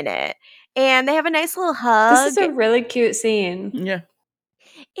in a minute. And they have a nice little hug. This is a really cute scene. Yeah.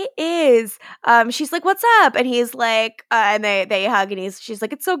 It is. She's like, what's up? And he's like, and they hug, and she's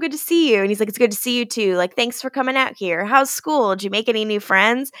like, it's so good to see you. And he's like, it's good to see you too. Like, thanks for coming out here. How's school? Did you make any new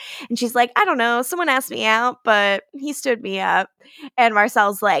friends? And she's like, I don't know. Someone asked me out, but he stood me up. And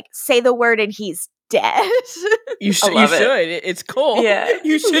Marcel's like, say the word and he's dead. You should. It's Cole. Yeah.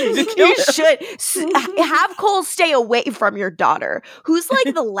 You should kill him. should have Cole stay away from your daughter. Who's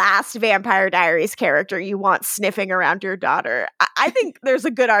like the last Vampire Diaries character you want sniffing around your daughter? I think there's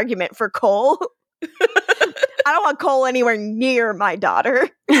a good argument for Cole. I don't want Cole anywhere near my daughter.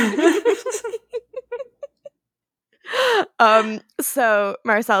 So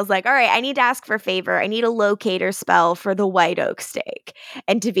Marcel's like, all right, I need to ask for a favor. I need a locator spell for the white oak steak.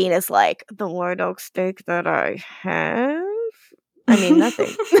 And Davina's like, the white oak steak that I have? I mean,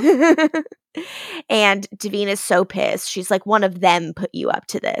 nothing. And Davina's so pissed. She's like, one of them put you up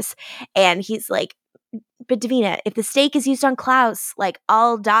to this. And he's like, but Davina, if the steak is used on Klaus, like,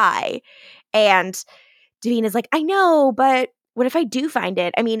 I'll die. And Davina's like, I know, but what if I do find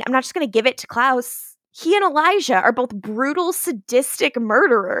it? I mean, I'm not just going to give it to Klaus. He and Elijah are both brutal, sadistic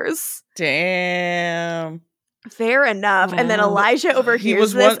murderers. Damn. Fair enough. Wow. And then Elijah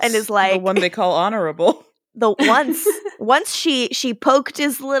overhears this and is like, the one they call honorable. Once she poked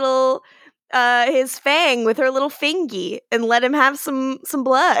his little his fang with her little fingy and let him have some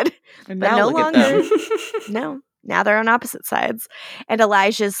blood. And but now no look longer. at them. No. Now they're on opposite sides. And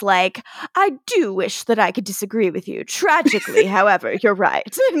Elijah's like, I do wish that I could disagree with you. Tragically, however, you're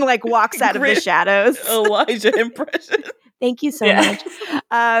right. And like walks out of the shadows. Elijah impression. Thank you so much.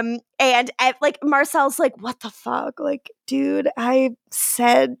 And like Marcel's like, what the fuck? Like, dude, I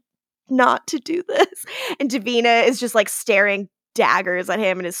said not to do this. And Davina is just like staring daggers at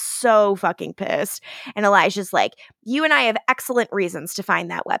him and is so fucking pissed. And Elijah's like, you and I have excellent reasons to find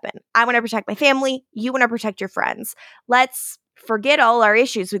that weapon. I want to protect my family. You want to protect your friends. Let's forget all our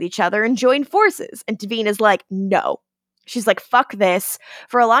issues with each other and join forces. And Davina's like, no. She's like, fuck this.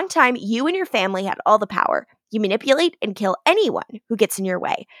 For a long time, you and your family had all the power. You manipulate and kill anyone who gets in your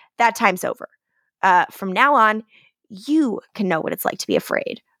way. That time's over. From now on, you can know what it's like to be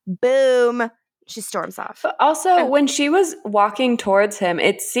afraid. Boom. She storms off. But also, when she was walking towards him,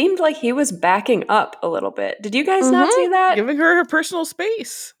 it seemed like he was backing up a little bit. Did you guys not see that? Giving her personal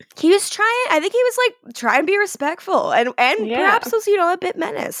space. He was I think he was like trying to be respectful and perhaps was, a bit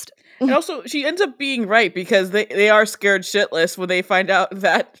menaced. And also, she ends up being right because they are scared shitless when they find out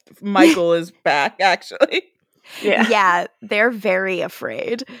that Michael is back, actually. Yeah, they're very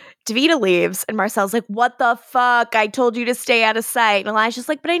afraid. Davina leaves, and Marcel's like, what the fuck? I told you to stay out of sight. And Elijah's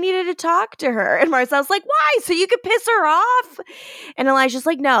like, but I needed to talk to her. And Marcel's like, why? So you could piss her off? And Elijah's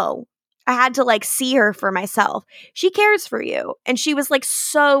like, no. I had to, like, see her for myself. She cares for you. And she was, like,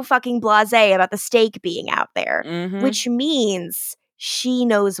 so fucking blasé about the steak being out there, which means she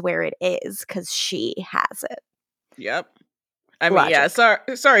knows where it is because she has it. Yep. I mean, yeah, sorry,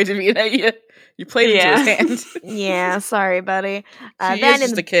 Davina. You played into his hand. Yeah, sorry, buddy. She is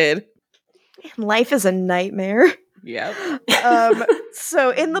just a kid. Life is a nightmare. Yeah.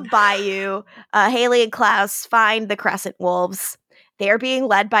 So in the bayou, Haley and Klaus find the Crescent Wolves. They are being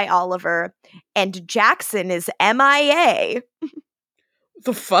led by Oliver, and Jackson is MIA.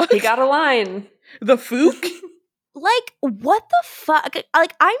 The fuck? He got a line. The fook? Like, what the fuck?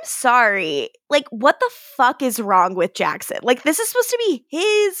 Like, I'm sorry. Like, what the fuck is wrong with Jackson? Like, this is supposed to be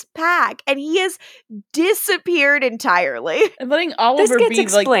his pack, and he has disappeared entirely. And letting Oliver gets be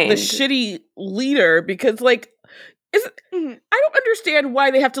like the explained. shitty leader because like I don't understand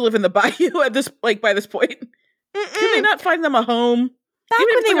why they have to live in the bayou at this by this point. Can they not find them a home? Back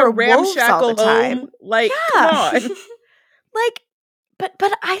Even when if they it's were like a wolves all ramshackle the time. home? Like, Yeah. come on. Like,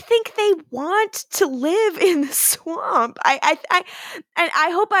 but I think they want to live in the swamp. I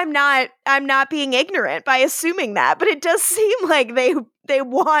hope I'm not being ignorant by assuming that, but it does seem like they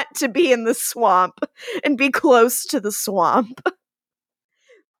want to be in the swamp and be close to the swamp.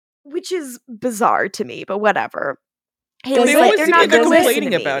 Which is bizarre to me, but whatever. They Haley's like, always they're seem not like they're going to listen to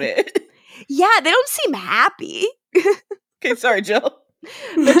complaining me. about it. Yeah, they don't seem happy. Okay, sorry, Jill.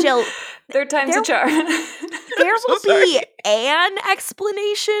 But Jill, Third time's a charm. there so will be sorry. an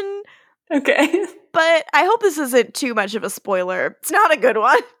explanation, Okay. but I hope this isn't too much of a spoiler. It's not a good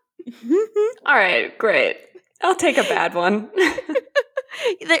one. All right, great. I'll take a bad one.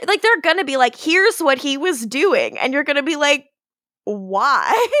 They're gonna be like, here's what he was doing, and you're gonna be like,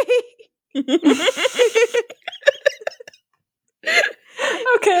 why?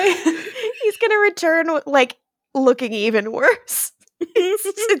 Okay. He's gonna return like looking even worse.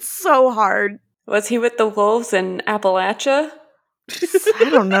 It's so hard. Was he with the wolves in Appalachia? I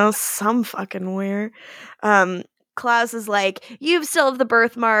don't know, some fucking where. Klaus is like, you still have the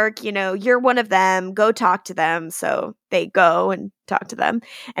birthmark, you know, you're one of them, go talk to them. So they go and talk to them.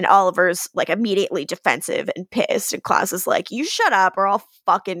 And Oliver's like immediately defensive and pissed. And Klaus is like, you shut up or I'll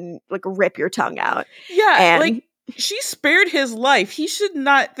fucking like rip your tongue out. Yeah, And- like she spared his life. He should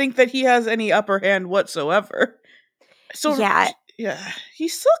not think that he has any upper hand whatsoever. So Yeah. He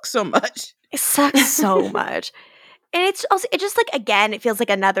sucks so much. It sucks so much. And it's also, it just like, again, it feels like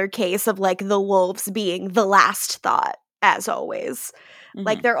another case of like the wolves being the last thought, as always.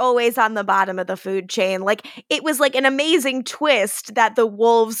 Like they're always on the bottom of the food chain. Like it was like an amazing twist that the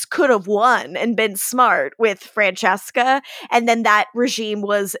wolves could have won and been smart with Francesca. And then that regime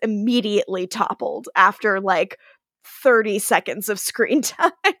was immediately toppled after like 30 seconds of screen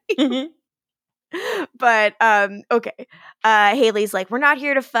time. Mhm. But okay. Haley's like, we're not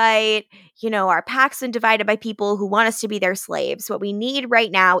here to fight. You know, our pack's been divided by people who want us to be their slaves. What we need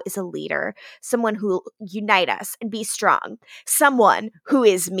right now is a leader, someone who'll unite us and be strong, someone who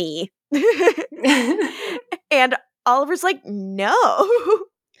is me. And Oliver's like, no.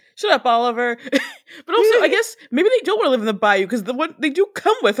 Shut up, Oliver. But also, I guess maybe they don't want to live in the bayou because they do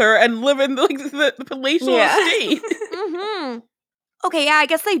come with her and live in like the palatial estate. Mm-hmm. Okay, yeah, I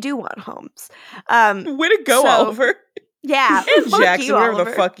guess they do want homes. Way to go, So- Oliver. Yeah, And fuck Jackson, you, wherever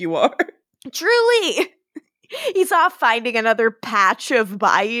Oliver. the fuck you are. Truly. He's off finding another patch of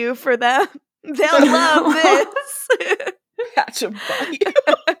bayou for them. They'll love this. Patch of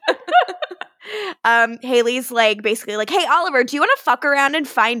bayou. Haley's like basically like, hey, Oliver, do you want to fuck around and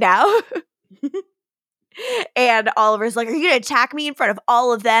find out? And Oliver's like, are you going to attack me in front of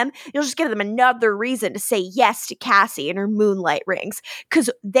all of them? You'll just give them another reason to say yes to Cassie and her moonlight rings. Because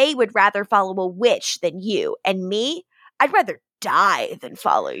they would rather follow a witch than you. And me, I'd rather die than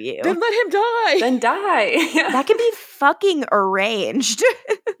follow you. Then let him die. Then die. That can be fucking arranged.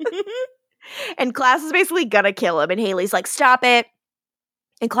 And Klaus is basically gonna kill him. And Haley's like, stop it.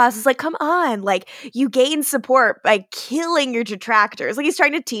 And Klaus is like, come on. Like, you gain support by killing your detractors. Like, he's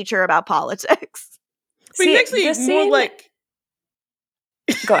trying to teach her about politics. But he's actually the more scene- like.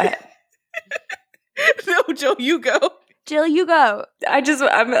 Go ahead. No, Joe, you go. Jill, you go. I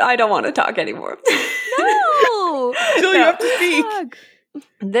don't want to talk anymore. No. Jill, you have to speak. Fuck.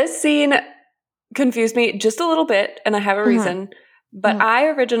 This scene confused me just a little bit, and I have a reason. But Mhm. I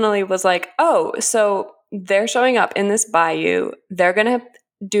originally was like, oh, so they're showing up in this bayou. They're going to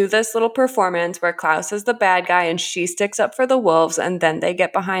do this little performance where Klaus is the bad guy and she sticks up for the wolves, and then they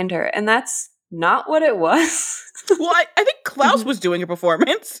get behind her. And that's not what it was. Well, I think Klaus was doing a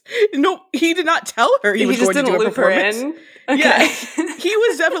performance. No, he did not tell her he was just going to didn't do a loop her performance. in. Okay. Yeah, he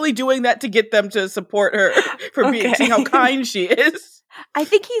was definitely doing that to get them to support her for being seeing how kind she is. I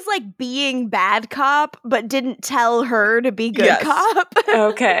think he's like being bad cop, but didn't tell her to be good Yes. cop.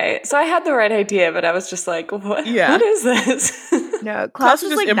 Okay. So I had the right idea, but I was just like, what? Yeah. What is this? No, Klaus Klaus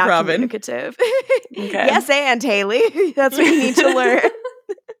is is just like not improv-ing. communicative. Okay. Yes, and Haley. That's what you need to learn.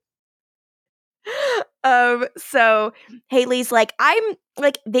 So Haley's like,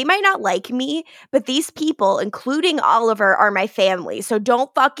 they might not like me, but these people, including Oliver, are my family, so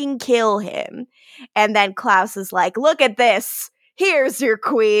don't fucking kill him. And then Klaus is like, look at this. Here's your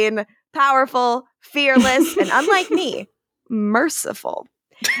queen. Powerful, fearless, and unlike me, merciful.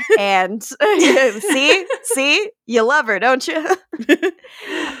 And see, you love her, don't you?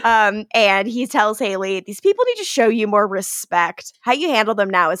 And he tells Haley, these people need to show you more respect. How you handle them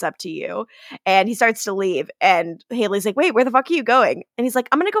now is up to you. And he starts to leave, and Haley's like, wait, where the fuck are you going? And he's like,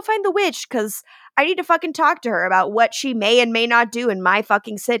 I'm gonna go find the witch because I need to fucking talk to her about what she may and may not do in my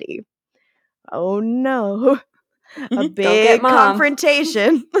fucking city. Oh no. A big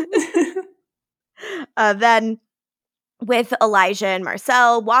confrontation. Then with Elijah and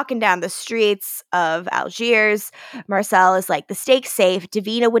Marcel walking down the streets of Algiers, Marcel is like, the stake's safe.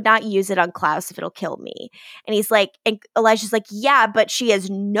 Davina would not use it on Klaus if it'll kill me. And he's like, and Elijah's like, yeah, but she has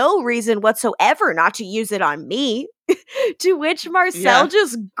no reason whatsoever not to use it on me. To which Marcel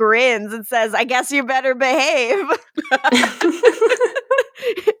just grins and says, I guess you better behave.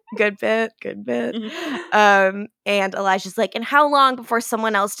 Good bit. And Elijah's like, and how long before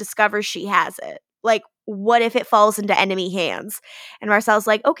someone else discovers she has it? Like, what if it falls into enemy hands? And Marcel's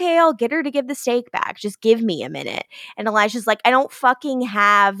like, okay, I'll get her to give the stake back. Just give me a minute. And Elijah's like, I don't fucking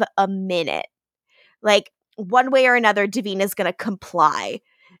have a minute. Like, one way or another, Davina's gonna comply.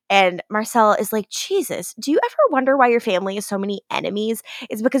 And Marcel is like, Jesus, do you ever wonder why your family has so many enemies?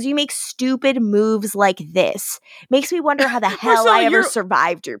 It's because you make stupid moves like this. Makes me wonder how the hell I ever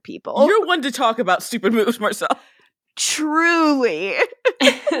survived your people. You're one to talk about stupid moves, Marcel. Truly.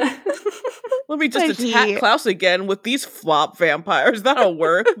 Let me just attack Klaus again with these flop vampires. That'll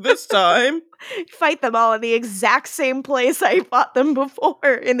work this time. Fight them all in the exact same place I fought them before,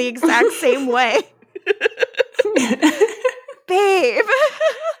 in the exact same way. Babe.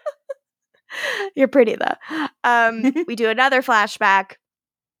 You're pretty, though. We do another flashback.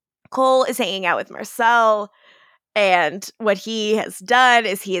 Cole is hanging out with Marcel. And what he has done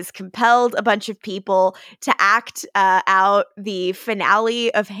is he has compelled a bunch of people to act out the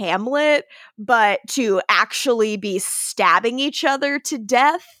finale of Hamlet, but to actually be stabbing each other to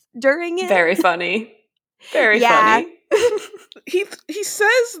death during it. Very funny. Very funny. He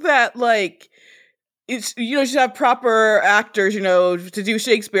says that, like, it's, you should have proper actors, to do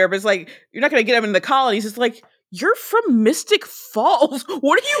Shakespeare, but it's like, you're not going to get them in the colonies. It's like, you're from Mystic Falls.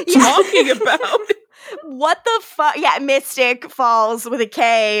 What are you talking about? What the fuck? Yeah, Mystic Falls with a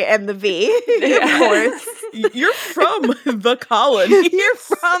K and the V, of course. You're from the colony. You're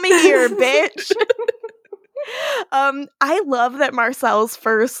from here, bitch. I love that Marcel's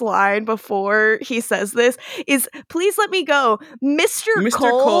first line before he says this is, please let me go. Mr.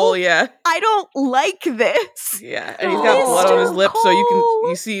 Cole, yeah. I don't like this. Yeah, and he's got blood on his lips, so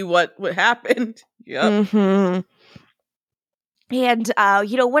you see what happened. Yep. Mm-hmm. And,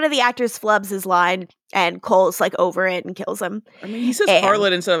 one of the actors flubs his line, and Cole's, like, over it and kills him. I mean, he says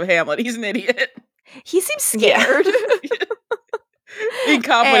Harlot instead of Hamlet. He's an idiot. He seems scared.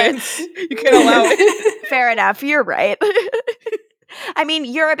 Incompetence. You can't allow it. Fair enough. You're right. I mean,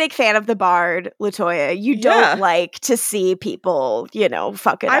 you're a big fan of the Bard, LaToya. You don't like to see people,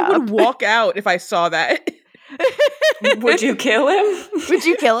 fuck it up. I would walk out if I saw that. Would you kill him? Would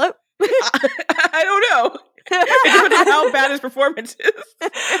you kill him? I don't know. It depends on how bad his performance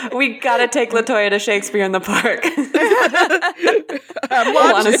is. We gotta take LaToya to Shakespeare in the Park. I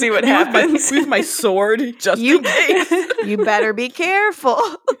want to see what happens. With my sword, just in case. You better be careful.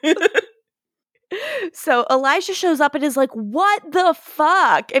 So Elijah shows up and is like, what the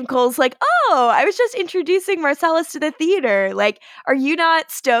fuck? And Cole's like, oh, I was just introducing Marcellus to the theater. Like, are you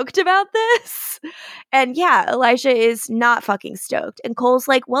not stoked about this? And yeah, Elijah is not fucking stoked. And Cole's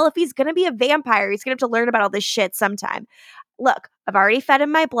like, well, if he's going to be a vampire, he's going to have to learn about all this shit sometime. Look, I've already fed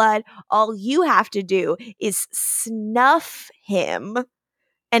him my blood. All you have to do is snuff him.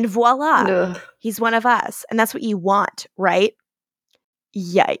 And voila, Ugh. He's one of us. And that's what you want, right?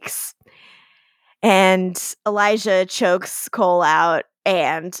 Yikes. And Elijah chokes Cole out,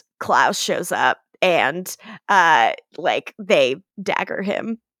 and Klaus shows up, and they dagger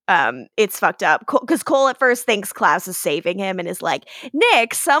him. It's fucked up because Cole at first thinks Klaus is saving him and is like,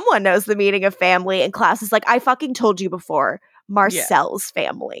 Nick, someone knows the meaning of family. And Klaus is like, I fucking told you before, Marcel's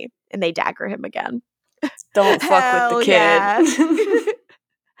family. And they dagger him again. Don't fuck with the kid. Yeah.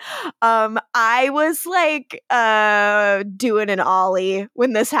 I was like doing an ollie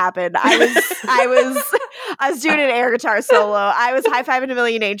when this happened. I was doing an air guitar solo. I was high-fiving a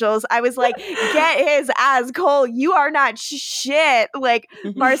million angels. I was like, get his ass, Cole. You are not shit. Like,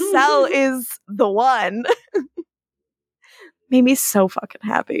 Marcel is the one. Made me so fucking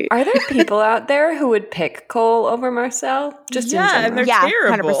happy. Are there people out there who would pick Cole over Marcel? Just in general. and they're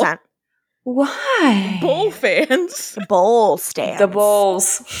terrible. 100%. Why? Bull fans. Bull stands. The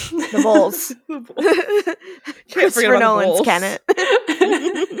Bulls. The Bulls. Christopher Nolan's Kenneth.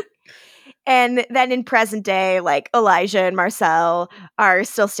 And then in present day, like, Elijah and Marcel are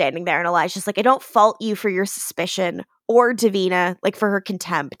still standing there, and Elijah's like, I don't fault you for your suspicion, or Davina, like, for her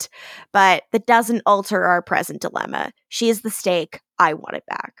contempt, but that doesn't alter our present dilemma. She is the stake. I want it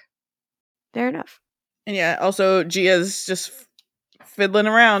back. Fair enough. And yeah, also Gia's just fiddling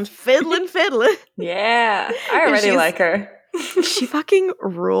around. Fiddling. Yeah, I already like her. She fucking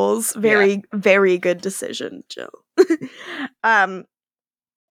rules. Very, very good decision, Jill.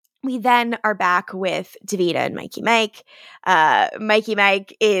 We then are back with Davina and Mikey Mike. Mikey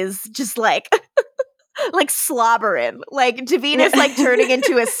Mike is just like like slobbering. Like Davina's like turning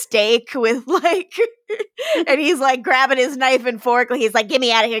into a steak with like, and he's like grabbing his knife and fork. He's like, get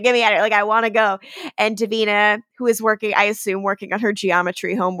me out of here. Like, I want to go. And Davina, who is working, I assume working on her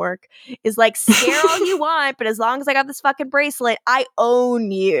geometry homework, is like, scare all you want, but as long as I got this fucking bracelet, I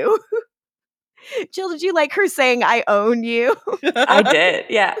own you. Jill, did you like her saying, I own you? I did.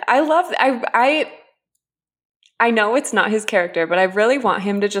 Yeah. I love I know it's not his character, but I really want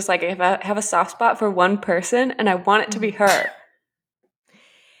him to just like have a soft spot for one person, and I want it to be her.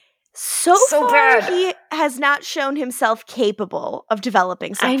 So far, bad. He has not shown himself capable of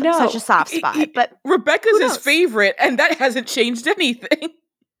developing such a soft spot. But Rebecca's his favorite, and that hasn't changed anything.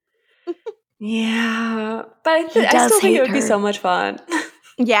 Yeah. But I still think it would be so much fun.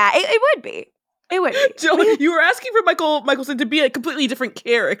 Yeah, it would be. It would be. Jill, you were asking for Michelson to be a completely different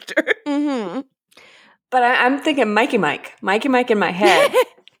character. Mm-hmm. But I'm thinking Mikey Mike in my head.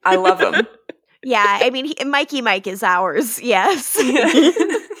 I love him. Yeah, I mean, Mikey Mike is ours. Yes.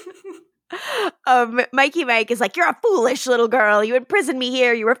 Mikey Mike is like, you're a foolish little girl. You imprison me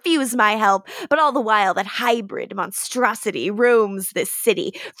here. You refuse my help. But all the while, that hybrid monstrosity roams this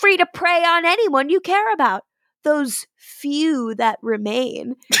city, free to prey on anyone you care about. Those few that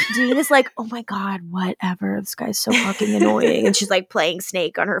remain. Davina's like, oh my God, whatever. This guy's so fucking annoying. And she's like playing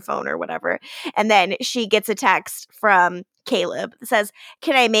Snake on her phone or whatever. And then she gets a text from Caleb that says,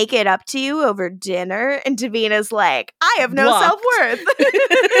 can I make it up to you over dinner? And Davina's like, I have no self-worth.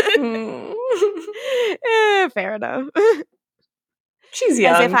 Fair enough. She's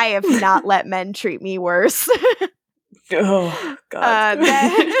young. As if I have not let men treat me worse. Oh, God.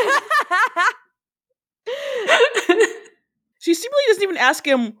 She seemingly doesn't even ask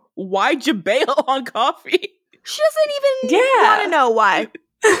him, why'd you bail on coffee? She doesn't even want to know why.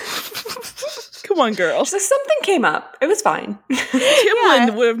 Come on, girl. She's like, something came up. It was fine.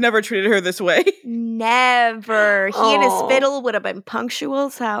 Timlin would have never treated her this way. Never. He and his fiddle would have been punctual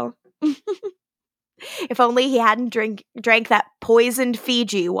as hell. If only he hadn't drank that poisoned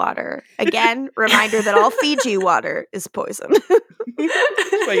Fiji water. Again, reminder that all Fiji water is poison. That's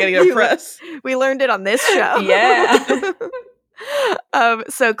why you gotta get a press. We learned it on this show. Yeah.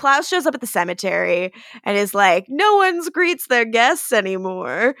 So Klaus shows up at the cemetery and is like, no one greets their guests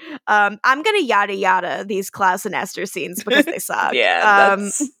anymore. I'm gonna yada yada these Klaus and Esther scenes because they suck. Yeah,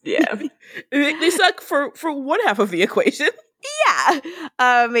 they suck for one half of the equation.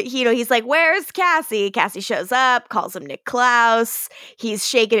 Yeah. He's like, where's Cassie? Cassie shows up, calls him Nick Klaus. He's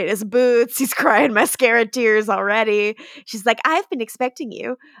shaking in his boots. He's crying mascara tears already. She's like, I've been expecting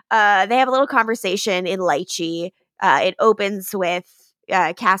you. They have a little conversation in Lychee. It opens with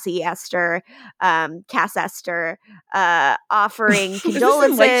Cass Esther offering condolences. Is this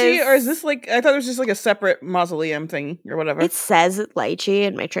in Lychee, or is this like, I thought it was just like a separate mausoleum thing or whatever. It says Lychee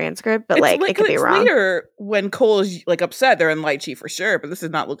in my transcript, but it could be wrong. Later, when Cole is like upset, they're in Lychee for sure, but this does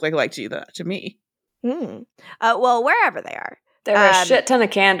not look like Lychee to me. Well, wherever they are. There are a shit ton of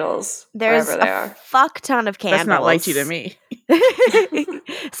candles. There's wherever they are. Fuck ton of candles. That's not Lychee to me.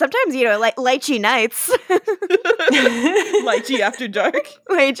 Sometimes, like Lychee nights. Lychee after dark.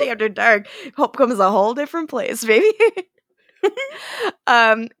 Lychee after dark. Hope comes a whole different place, baby.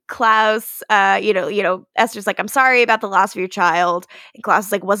 Klaus, Esther's like, I'm sorry about the loss of your child. And Klaus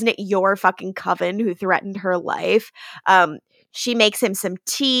is like, wasn't it your fucking coven who threatened her life? She makes him some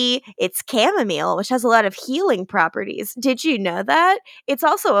tea. It's chamomile, which has a lot of healing properties. Did you know that? It's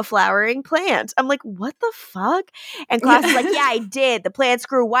also a flowering plant. I'm like, what the fuck? And Klaus is like, yeah, I did. The plants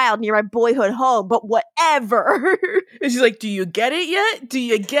grew wild near my boyhood home, but whatever. And she's like, do you get it yet? Do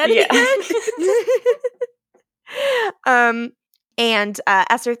you get it yet? And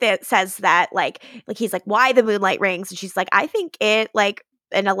Esther says that, like he's like, why the moonlight rings? And she's like, I think it, like,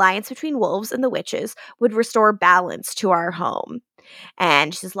 an alliance between wolves and the witches would restore balance to our home.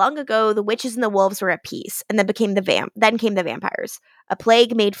 And she says, long ago, the witches and the wolves were at peace, and then came the vampires. A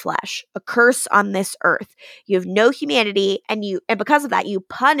plague made flesh, a curse on this earth. You have no humanity, and because of that, you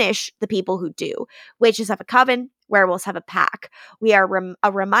punish the people who do. Witches have a coven, werewolves have a pack. We are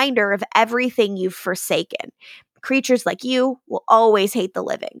a reminder of everything you've forsaken. Creatures like you will always hate the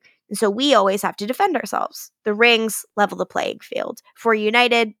living. And so we always have to defend ourselves. The rings level the playing field. If we're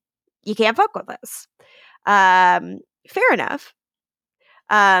united, you can't fuck with us. Fair enough.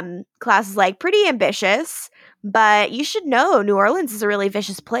 Klaus is like, pretty ambitious, but you should know New Orleans is a really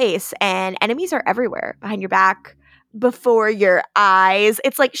vicious place and enemies are everywhere, behind your back, before your eyes.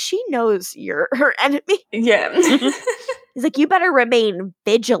 It's like she knows you're her enemy. Yeah. He's like, you better remain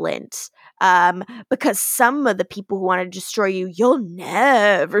vigilant. Because some of the people who want to destroy you, you'll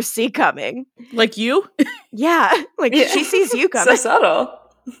never see coming. Like you? Yeah. Like she sees you coming. So subtle.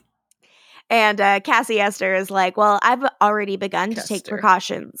 And Cassie Esther is like, well, I've already begun to take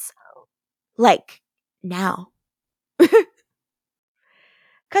precautions. Like, now.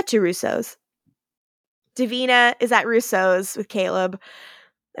 Cut to Russo's. Davina is at Russo's with Caleb.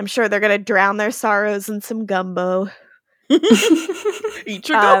 I'm sure they're going to drown their sorrows in some gumbo. Eat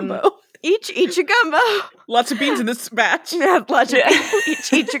your gumbo. Eat your gumbo. Lots of beans in this batch. Lots of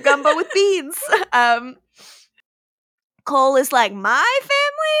beans. Eat your gumbo with beans. Cole is like, my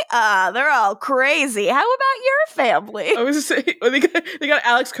family? They're all crazy. How about your family? I was just saying, they got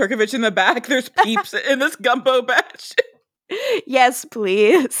Alex Kirkovich in the back. There's Peeps in this gumbo batch. Yes,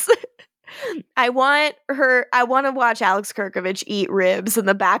 please. I want to watch Alex Kirkovich eat ribs in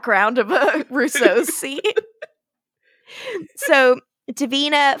the background of a Russo's scene. So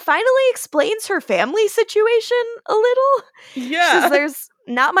Davina finally explains her family situation a little. Yeah. There's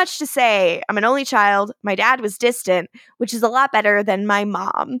not much to say. I'm an only child. My dad was distant, which is a lot better than my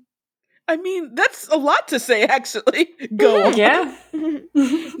mom. I mean, that's a lot to say, actually. Go on. Yeah.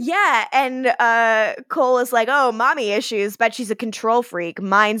 Yeah, and Cole is like, oh, mommy issues, bet she's a control freak.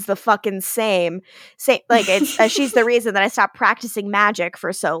 Mine's the fucking same. Like, it's she's the reason that I stopped practicing magic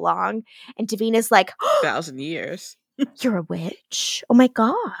for so long. And Davina's like, 1,000 years. You're a witch? Oh my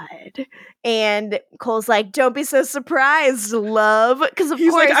God. And Cole's like, don't be so surprised, love. Because of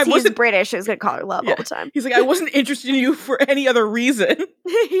course like, he's British. He's going to call her love all the time. He's like, I wasn't interested in you for any other reason.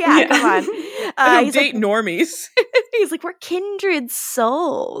 Yeah, come on. I don't date normies. He's like, we're kindred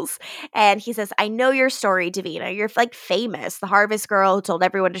souls. And he says, I know your story, Davina. You're like famous. The harvest girl who told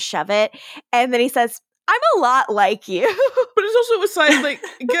everyone to shove it. And then he says, I'm a lot like you. But it's also a sign, like,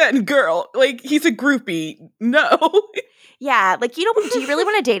 again, girl, like, he's a groupie. No. Yeah, like, do you really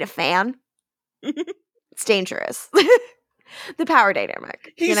want to date a fan? It's dangerous. The power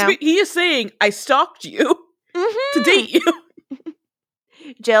dynamic. He is saying, I stalked you to date you.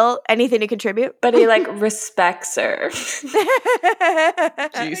 Jill, anything to contribute? But he, like, respects her.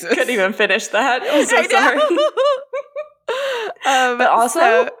 Jesus. Couldn't even finish that. I'm so sorry. But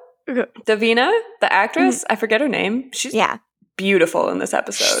also, Davina, the actress, I forget her name. She's beautiful in this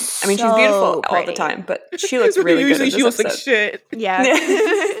episode. I mean, she's beautiful all the time, but she looks really good in this she looks episode. like shit.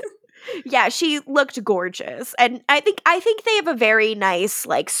 Yeah. Yeah, she looked gorgeous. And I think they have a very nice,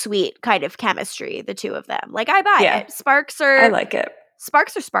 like, sweet kind of chemistry, the two of them. Like, I buy it. I like it.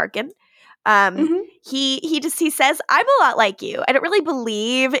 Sparks are sparking. He says, I'm a lot like you. I don't really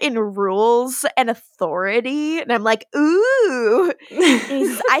believe in rules and authority. And I'm like, ooh. And he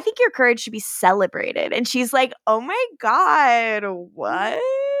says, I think your courage should be celebrated. And she's like, oh my God, what?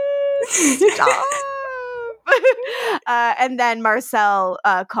 Stop. And then Marcel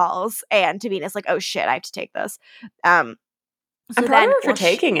calls, and Davina's like, oh shit, I have to take this. So I'm proud of her for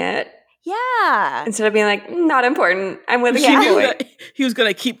taking it. Yeah. Instead of being like, not important. I'm with a She knew that he was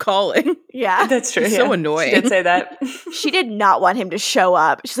going to keep calling. Yeah. That's true. He's so annoying. She did say that. She did not want him to show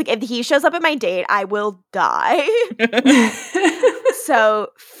up. She's like, if he shows up at my date, I will die. So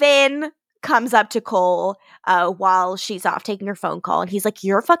Finn comes up to Cole while she's off taking her phone call, and he's like,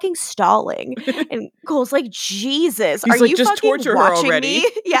 you're fucking stalling. And Cole's like, Jesus, he's are like, you just fucking torture her watching already. me?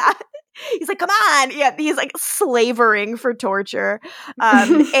 Yeah. He's like, come on. Yeah, he's like slavering for torture.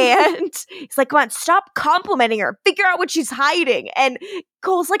 And he's like, come on, stop complimenting her. Figure out what she's hiding. And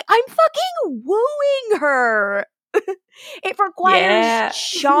Cole's like, I'm fucking wooing her. It requires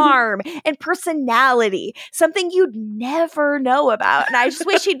charm and personality, something you'd never know about. And I just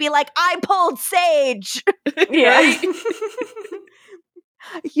wish he'd be like, I pulled Sage. Yeah.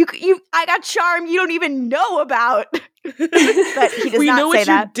 I got charm you don't even know about. But he does we not know say it's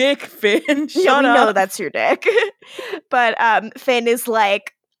that. your dick, Finn. We know that's your dick. But Finn is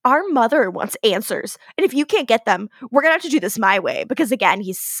like, our mother wants answers. And if you can't get them, we're going to have to do this my way. Because again,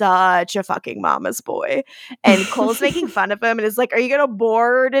 he's such a fucking mama's boy. And Cole's making fun of him and is like, are you going to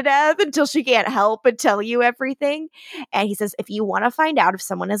bore her to death until she can't help but tell you everything? And he says, if you want to find out if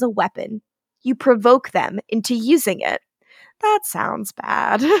someone has a weapon, you provoke them into using it. That sounds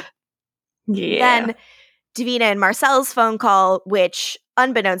bad. Yeah. Then Davina and Marcel's phone call, which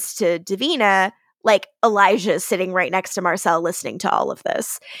unbeknownst to Davina, like Elijah is sitting right next to Marcel listening to all of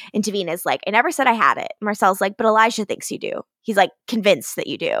this. And Davina's like, I never said I had it. Marcel's like, but Elijah thinks you do. He's like convinced that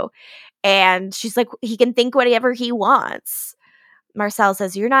you do. And she's like, he can think whatever he wants. Marcel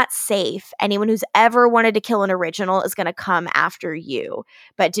says, you're not safe. Anyone who's ever wanted to kill an original is going to come after you.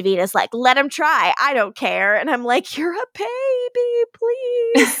 But Davina's like, let him try. I don't care. And I'm like, you're a baby,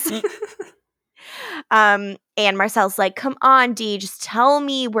 please. And Marcel's like, come on, Dee, just tell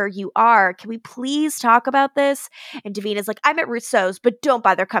me where you are. Can we please talk about this? And Davina's like, I'm at Rousseau's, but don't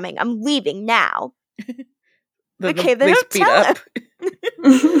bother coming. I'm leaving now. Okay, then don't tell him.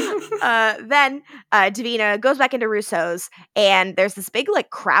 Then Davina goes back into Rousseau's, and there's this big like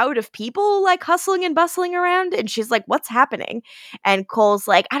crowd of people like hustling and bustling around, and she's like, what's happening? And Cole's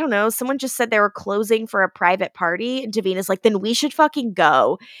like, I don't know, someone just said they were closing for a private party. And Davina's like, then we should fucking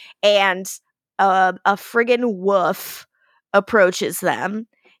go. And a friggin' wolf approaches them.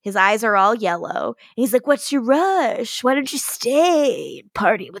 His eyes are all yellow. And he's like, what's your rush? Why don't you stay and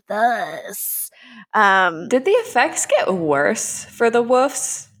party with us? Did the effects get worse for the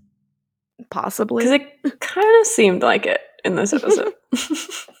wolves? Possibly. Because it kind of seemed like it in this episode.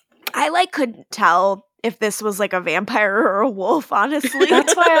 I like couldn't tell if this was like a vampire or a wolf, honestly.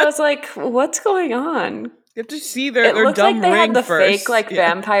 That's why I was like, what's going on? You have to see their looked dumb like they ring had the first. fake like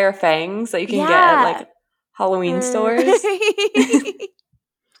vampire fangs that you can get at like Halloween stores.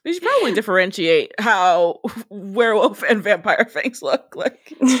 We should probably differentiate how werewolf and vampire fangs look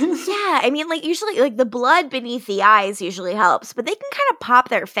like. Yeah, I mean, like usually, like the blood beneath the eyes usually helps, but they can kind of pop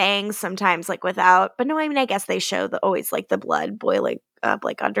their fangs sometimes, like without. But no, I mean, I guess they show always like the blood boiling up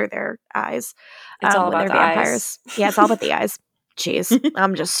like under their eyes. It's all about the vampires. eyes. Yeah, it's all about the eyes. Jeez,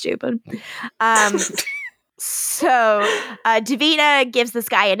 I'm just stupid. So Davina gives this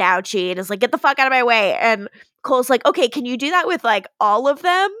guy an ouchie and is like, get the fuck out of my way. And Cole's like, okay, can you do that with like all of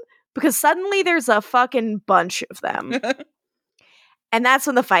them? Because suddenly there's a fucking bunch of them. And that's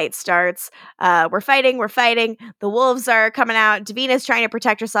when the fight starts. We're fighting. The wolves are coming out. Davina's trying to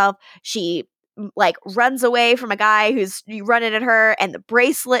protect herself. She like runs away from a guy who's running at her, and the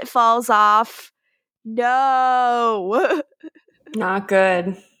bracelet falls off. No. Not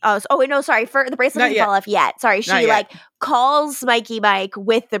good. Oh wait, no, sorry. The bracelet didn't fall off yet. Sorry, she like calls Mikey Mike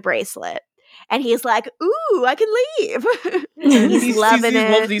with the bracelet, and he's like, "Ooh, I can leave." He's loving it.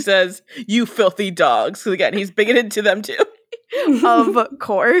 Wolves, he says, "You filthy dogs." So again, he's bigoted to them too. Of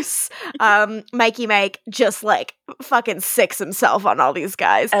course, Mikey Mike just like fucking sicks himself on all these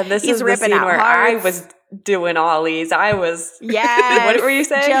guys. And this he's is ripping the scene out where hearts. I was doing ollies. I was What were you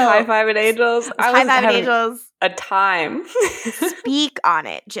saying? Jill. High-fiving angels. I was high-fiving angels. A time. Speak on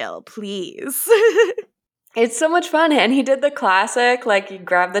it, Jill, please. It's so much fun. And he did the classic, like you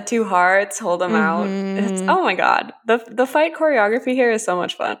grab the two hearts, hold them out. It's, oh my God. The fight choreography here is so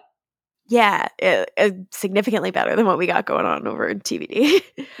much fun. Yeah, significantly better than what we got going on over in TVD.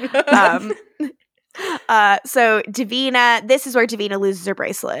 So Davina, this is where Davina loses her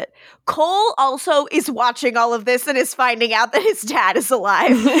bracelet. Cole also is watching all of this and is finding out that his dad is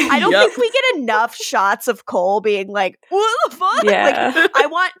alive. I don't think we get enough shots of Cole being like, what the fuck? Yeah. Like, I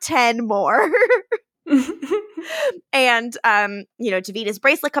want 10 more. And Davina's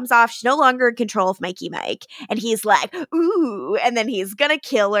bracelet comes off. She's no longer in control of Mikey Mike, and he's like, ooh, and then he's gonna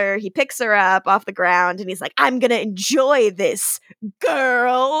kill her. He picks her up off the ground and he's like, I'm gonna enjoy this,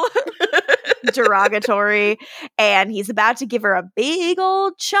 girl. Derogatory. And he's about to give her a big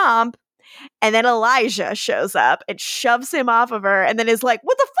old chomp, and then Elijah shows up and shoves him off of her and then is like,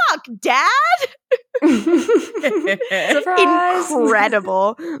 what the fuck, Dad? Surprise.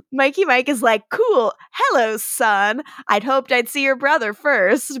 Incredible. Mikey Mike is like, cool, hello, son. I'd hoped I'd see your brother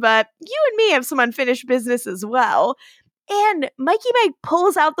first, but you and me have some unfinished business as well. And Mikey Mike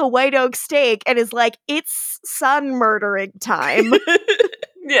pulls out the white oak steak and is like, it's son murdering time.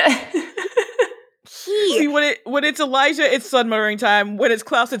 Yeah. See, when it's Elijah, it's son murdering time. When it's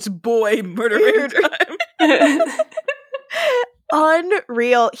Klaus, it's boy murdering time.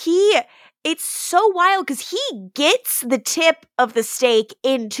 Unreal. It's so wild because he gets the tip of the steak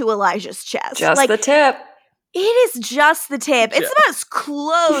into Elijah's chest. Just like, the tip. It is just the tip. It's about as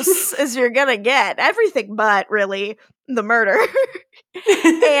close as you're gonna get. Everything but, really, the murder.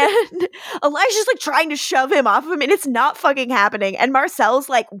 And Elijah's like trying to shove him off of him, and it's not fucking happening. And Marcel's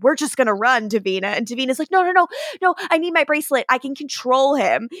like, we're just gonna run, Davina. And Davina's like, no, I need my bracelet. I can control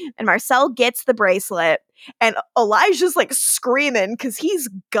him. And Marcel gets the bracelet, and Elijah's like screaming because he's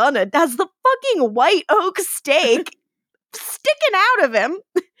gonna. That's the fucking white oak stake sticking out of him.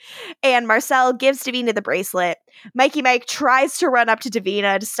 And Marcel gives Davina the bracelet. Mikey Mike tries to run up to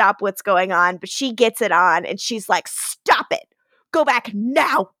Davina to stop what's going on, but she gets it on, and she's like, stop it. Go back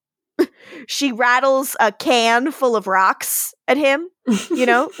now. She rattles a can full of rocks at him, you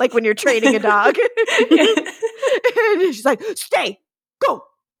know, like when you're training a dog. And she's like, stay, go,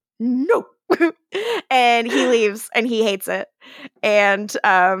 no. And he leaves, and he hates it. And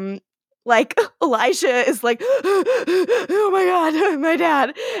like Elijah is like, oh my God, my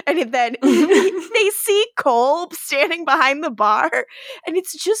dad. And then they see Kolb standing behind the bar. And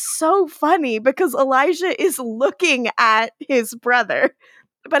it's just so funny because Elijah is looking at his brother,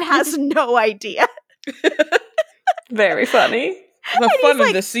 but has no idea. Very funny. The fun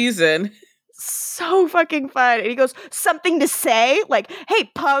in the season. So fucking fun. And he goes, something to say? Like, hey,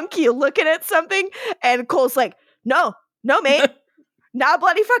 punk, you looking at something? And Cole's like, no, mate. Not a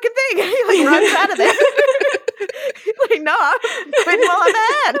bloody fucking thing. He like runs out of there. Like, no, I'm quitting while I'm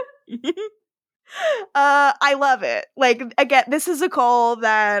ahead. I love it. Like, again, this is a Cole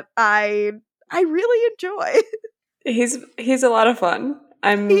that I really enjoy. He's a lot of fun.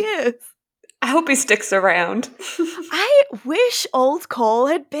 He is. I hope he sticks around. I wish old Cole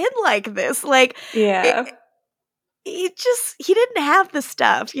had been like this. Like, yeah. He didn't have the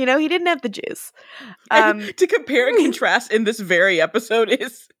stuff, you know? He didn't have the juice. To compare and contrast in this very episode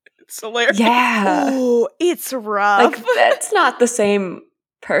it's hilarious. Yeah. Oh, it's rough. Like, that's not the same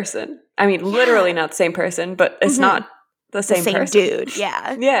person. I mean, literally not the same person, but it's not the same person. Dude,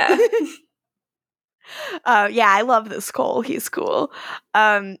 yeah. Yeah. Yeah, I love this Cole. He's cool.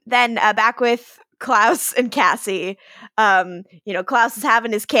 Then back with Klaus and Cassie. You know, Klaus is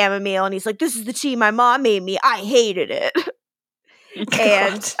having his chamomile, and he's like, this is the tea my mom made me. I hated it.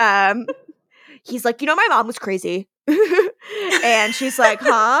 And he's like, you know, my mom was crazy. And she's like,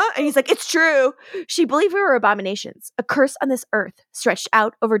 huh? And he's like, it's true. She believed we were abominations, a curse on this earth stretched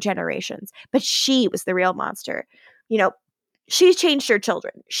out over generations. But she was the real monster. You know, she changed her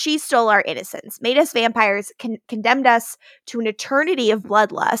children. She stole our innocence, made us vampires, condemned us to an eternity of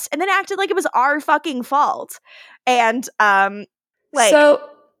bloodlust, and then acted like it was our fucking fault. And, So,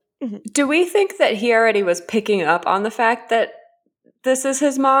 do we think that he already was picking up on the fact that this is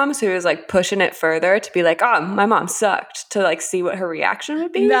his mom, so he was, like, pushing it further to be like, oh, my mom sucked, to, like, see what her reaction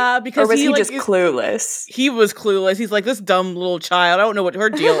would be? Nah, because or was he just clueless? He was clueless. He's like, this dumb little child, I don't know what her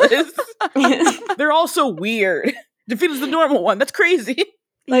deal is. They're all so weird. Davina's the normal one. That's crazy.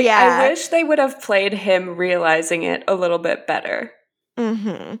 Like, yeah. I wish they would have played him realizing it a little bit better.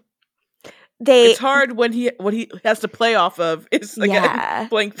 Mm-hmm. It's hard when what he has to play off of is again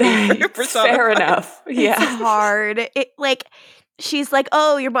blank for fair enough. Yeah, it's hard. It like she's like,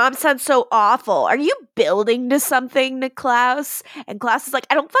 "Oh, your mom sounds so awful. Are you building to something, to Klaus?" And Klaus is like,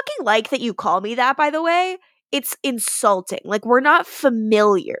 "I don't fucking like that you call me that. By the way, it's insulting. Like we're not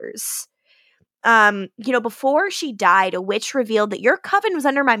familiars." You know, before she died, a witch revealed that your coven was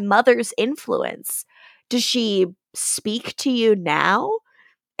under my mother's influence. Does she speak to you now?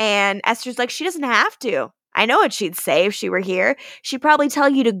 And Esther's like, she doesn't have to. I know what she'd say if she were here. She'd probably tell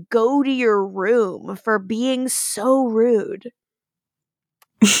you to go to your room for being so rude.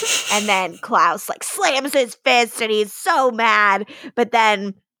 And then Klaus like slams his fist and he's so mad. But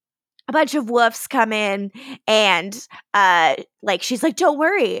then a bunch of woofs come in and like she's like, don't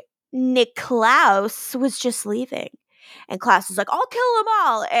worry. Niklaus was just leaving. And Klaus is like, I'll kill them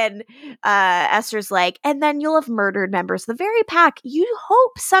all. And Esther's like, and then you'll have murdered members of the very pack you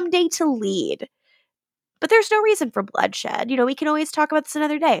hope someday to lead. But there's no reason for bloodshed. You know, we can always talk about this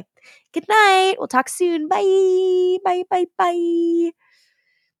another day. Good night. We'll talk soon. Bye. Bye, bye, bye.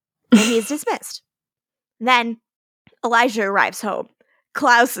 And he's dismissed. Then Elijah arrives home.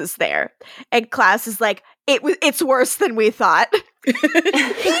 Klaus is there. And Klaus is like, it's worse than we thought. He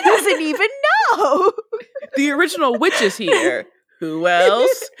doesn't even know. The original witch is here. Who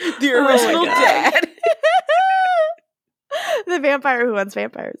else? The original dad. The vampire who wants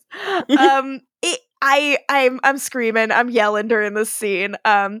vampires. I'm screaming. I'm yelling during this scene.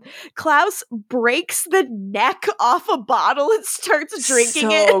 Klaus breaks the neck off a bottle and starts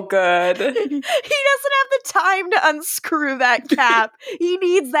drinking it. So good. He doesn't have the time to unscrew that cap. He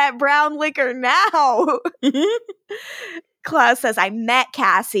needs that brown liquor now. Klaus says, I met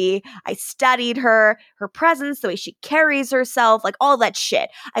Cassie. I studied her presence, the way she carries herself, like all that shit.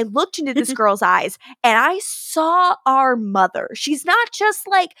 I looked into this girl's eyes and I saw our mother. She's not just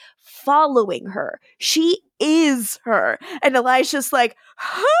like following her. She is her. And Elijah's like,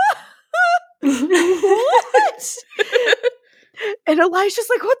 huh? What? And Elijah's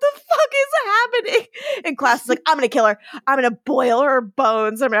like, what the fuck is happening? And Klaus is like, I'm going to kill her. I'm going to boil her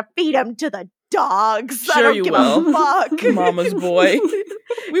bones. I'm going to feed them to the dogs. Sure, I don't you give will. a fuck. Mama's boy.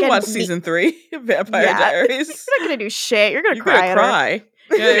 We watched season 3 of Vampire Diaries. You're not going to do shit. You're going to You're cry. Gonna cry.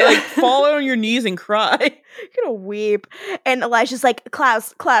 You're like fall on your knees and cry. You're going to weep. And Elijah's like,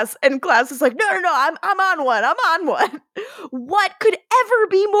 Klaus. And Klaus is like, no, I'm on one. I'm on one. What could ever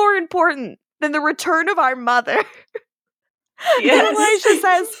be more important than the return of our mother? Yes. And Elijah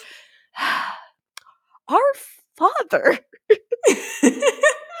says, our father.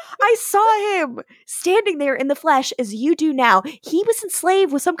 I saw him standing there in the flesh as you do now. He was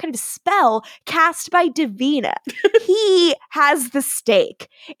enslaved with some kind of spell cast by Davina. He has the stake.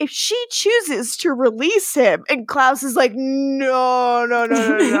 If she chooses to release him, and Klaus is like, no.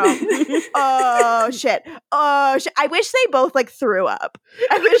 Oh, shit. I wish they both like threw up.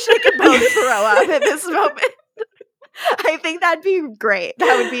 I wish they could both throw up at this moment. I think that'd be great.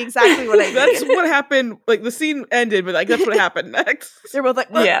 That would be exactly what I need. That's what happened. Like the scene ended, but like that's what happened next. They're both like,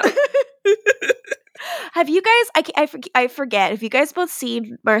 Yeah. Have you guys? I forget. Have you guys both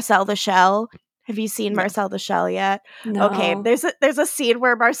seen Marcel the Shell? Have you seen Marcel the Shell yet? No. Okay, there's a scene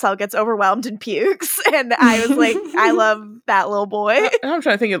where Marcel gets overwhelmed and pukes, and I was like, I love that little boy. And I'm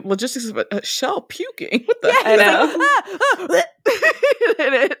trying to think of logistics of a shell puking. What the Yeah, heck? I know.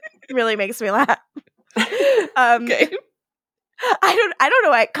 And it really makes me laugh. Okay. I don't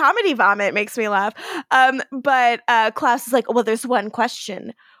know why comedy vomit makes me laugh. But Klaus is like, well, there's one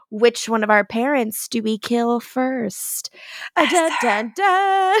question. Which one of our parents do we kill first? Dun, dun,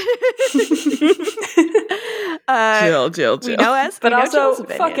 dun. Jill. We know us, But we know also Jill's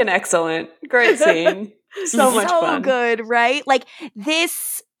opinion. fucking excellent. Great scene. So much fun. Good, right? Like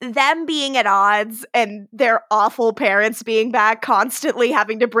them being at odds and their awful parents being back, constantly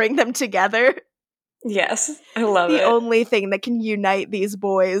having to bring them together. Yes, I love The it. only thing that can unite these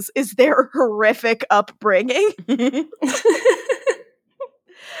boys is their horrific upbringing.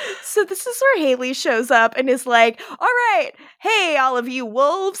 So this is where Haley shows up and is like, all right, hey, all of you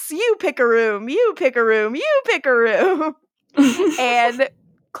wolves, you pick a room, you pick a room, you pick a room. And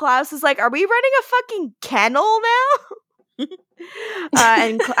Klaus is like, are we running a fucking kennel now?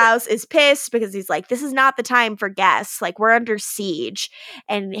 And Klaus is pissed because he's like, this is not the time for guests. Like, we're under siege.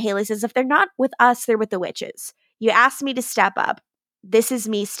 And Haley says, if they're not with us, they're with the witches. You asked me to step up. This is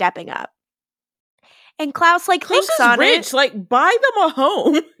me stepping up. And Klaus, like, Klaus thinks is on rich. it. Like, buy them a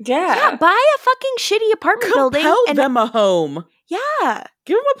home. Yeah, buy a fucking shitty apartment building. Compel And them a home. yeah.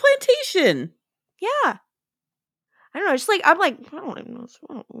 Give them a plantation. Yeah. I don't know. Just like, I'm like, I don't even know.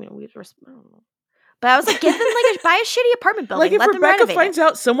 I don't know. But I was like, give them like buy a shitty apartment building. Like if Let them Rebecca renovate finds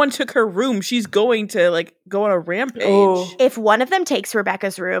out someone took her room, she's going to like go on a rampage. Oh. If one of them takes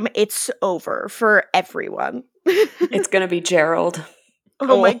Rebecca's room, it's over for everyone. It's gonna be Gerald.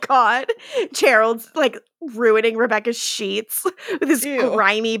 Oh my god. Gerald's like ruining Rebecca's sheets with his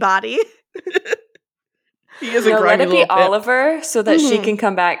grimy body. He is a No, grimy let it be little pimp. Oliver so that she can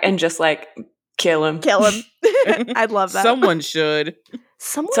come back and just like kill him. Kill him. I'd love that. Someone should.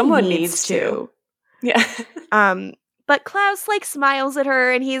 Someone needs to. Yeah. But Klaus like smiles at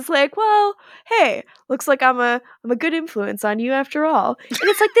her and he's like, well, hey, looks like I'm a good influence on you after all. And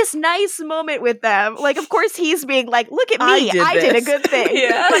it's like this nice moment with them. Like, of course he's being like, look at me, I did a good thing.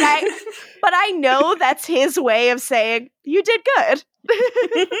 Yeah. But I know that's his way of saying, you did good.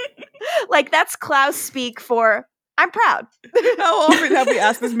 Like, that's Klaus speak for, I'm proud. How often have we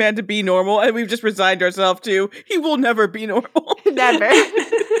asked this man to be normal and we've just resigned ourselves to, he will never be normal. Never.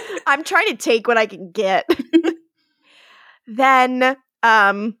 I'm trying to take what I can get. Then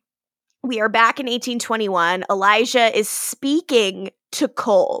we are back in 1821. Elijah is speaking to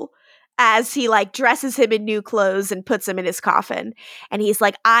Cole as he like dresses him in new clothes and puts him in his coffin. And he's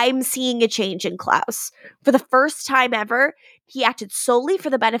like, I'm seeing a change in Klaus. For the first time ever, he acted solely for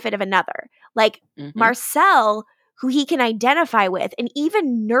the benefit of another. Like Marcel, who he can identify with and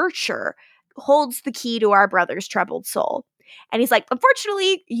even nurture, holds the key to our brother's troubled soul. And he's like,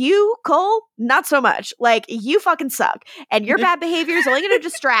 unfortunately, you, Cole, not so much. Like, you fucking suck. And your bad behavior is only going to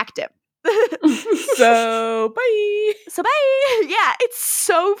distract him. So, bye. So, bye. Yeah, it's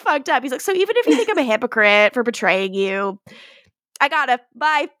so fucked up. He's like, so even if you think I'm a hypocrite for betraying you, I gotta.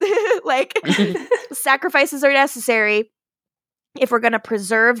 Bye. Like, sacrifices are necessary if we're going to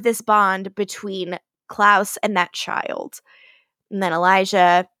preserve this bond between Klaus and that child. And then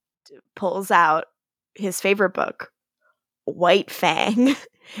Elijah pulls out his favorite book, White Fang,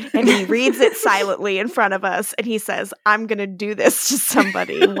 and he reads it silently in front of us, and he says, I'm going to do this to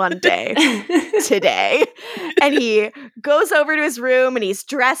somebody one day, today. And he goes over to his room, and he's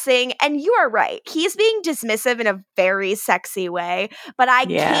dressing, and you are right. He's being dismissive in a very sexy way, but I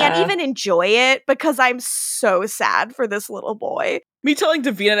can't even enjoy it because I'm so sad for this little boy. Me telling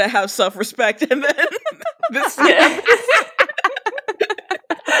Davina to have self-respect, and then this... Fair.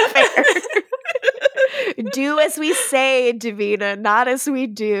 Do as we say, Davina, not as we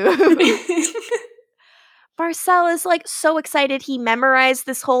do. Marcel is like so excited. He memorized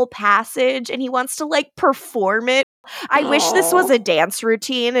this whole passage and he wants to like perform it. I wish this was a dance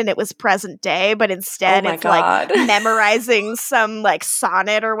routine and it was present day, but instead it's like memorizing some like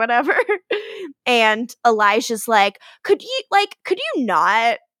sonnet or whatever. And Elijah's like, could you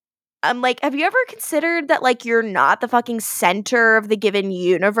not? I'm like, have you ever considered that, like, you're not the fucking center of the given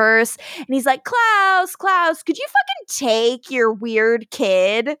universe? And he's like, Klaus, could you fucking take your weird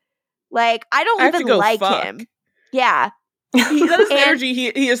kid? Like, I don't even like him. Yeah. He has this energy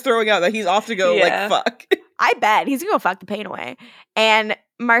he is throwing out that he's off to go, like, fuck. I bet. He's gonna go fuck the pain away. And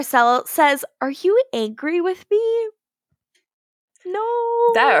Marcel says, are you angry with me? No.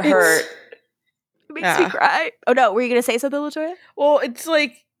 That hurt. It makes me cry. Oh, no. Were you gonna say something, LaToya? Well, it's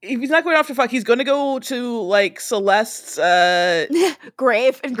like, if he's not going off to fuck, he's going to go to, like, Celeste's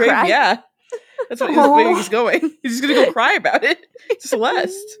grave and cry. Yeah. That's what he's going. He's just going to go cry about it to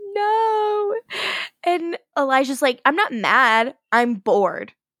Celeste. No. And Elijah's like, I'm not mad. I'm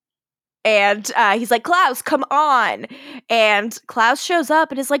bored. And he's like, Klaus, come on. And Klaus shows up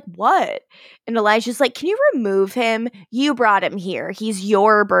and is like, what? And Elijah's like, can you remove him? You brought him here. He's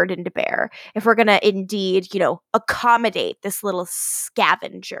your burden to bear. If we're going to indeed, accommodate this little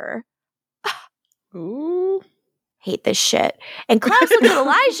scavenger. Ooh. Hate this shit. And Klaus looks at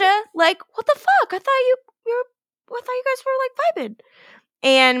Elijah like, what the fuck? I thought you guys were like vibing.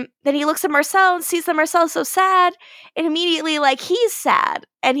 And then he looks at Marcel and sees that Marcel's so sad. And immediately, like, he's sad.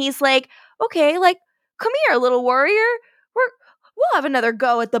 And he's like, okay, like, come here, little warrior. We'll have another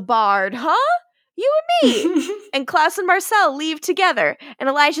go at the bard, huh? You and me. And Klaus and Marcel leave together. And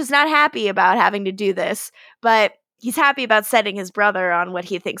Elijah's not happy about having to do this. But he's happy about setting his brother on what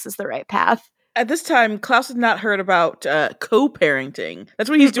he thinks is the right path. At this time, Klaus had not heard about co-parenting.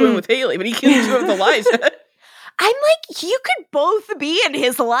 That's what he's doing with Haley, but he can't do it with Elijah. I'm like, you could both be in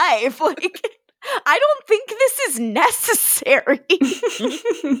his life. Like, I don't think this is necessary.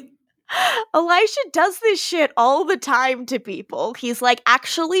 Elijah does this shit all the time to people. He's like,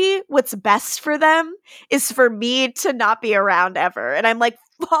 actually, what's best for them is for me to not be around ever. And I'm like,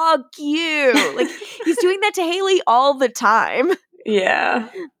 fuck you. Like, he's doing that to Haley all the time. Yeah.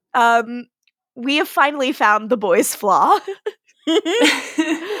 We have finally found the boy's flaw.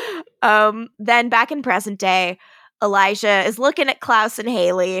 Then back in present day, Elijah is looking at Klaus and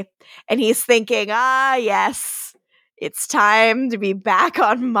Haley, and he's thinking, yes, it's time to be back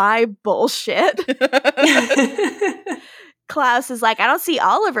on my bullshit. Klaus is like, I don't see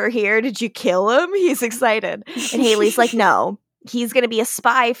Oliver here. Did you kill him? He's excited. And Haley's like, no, he's going to be a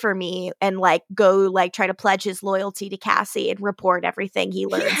spy for me and like go like try to pledge his loyalty to Cassie and report everything he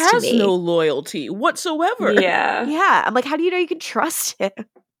learns to me. He has no loyalty whatsoever. Yeah. Yeah. I'm like, how do you know you can trust him?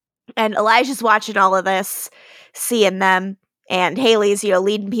 And Elijah's watching all of this, seeing them, and Haley's,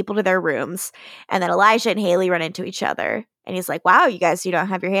 leading people to their rooms. And then Elijah and Haley run into each other. And he's like, wow, you guys, don't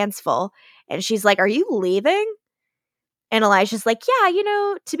have your hands full. And she's like, are you leaving? And Elijah's like, yeah,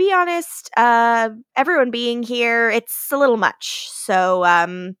 to be honest, everyone being here, it's a little much. So,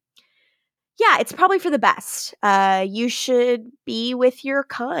 yeah, it's probably for the best. You should be with your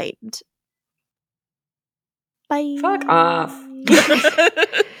kind. Bye. Fuck off.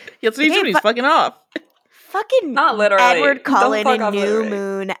 That's what he's doing. He's fucking off. Fucking not literally. Edward Cullen and New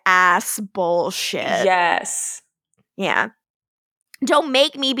Moon ass bullshit. Yes. Yeah. Don't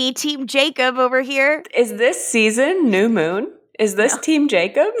make me be Team Jacob over here. Is this season New Moon? Is this Team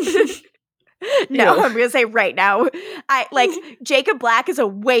Jacob? No, I'm going to say right now, Jacob Black is a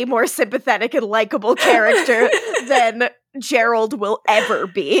way more sympathetic and likable character than Gerald will ever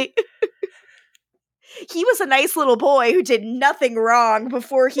be. He was a nice little boy who did nothing wrong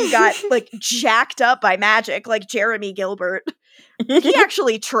before he got, jacked up by magic, like Jeremy Gilbert. He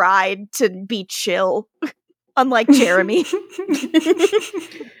actually tried to be chill, unlike Jeremy.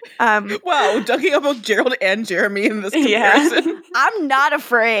 Wow, ducking up both Gerald and Jeremy in this comparison. Yeah. I'm not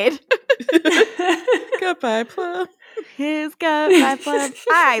afraid. Goodbye, Plum. His goodbye, Plum.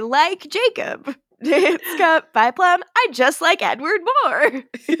 I like Jacob. It's goodbye, Plum. I just like Edward more.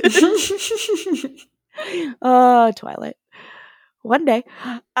 Oh, Twilight. One day.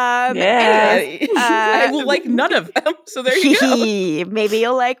 Anyways, I will like none of them. So there you go. Maybe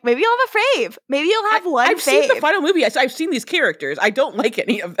you'll have a fave. Maybe you'll have one I've fave. seen the final movie. I've seen these characters. I don't like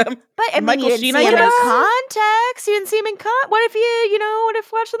any of them. But I mean, you didn't see him in context. You didn't see him in What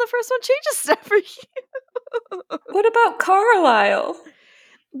if watching the first one changes stuff for you? What about Carlisle?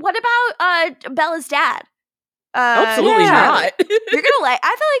 What about Bella's dad? Absolutely not. I feel like you're gonna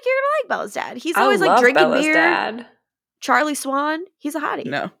like Bella's dad. He's always like drinking Bella's beer. Dad. Charlie Swan. He's a hottie.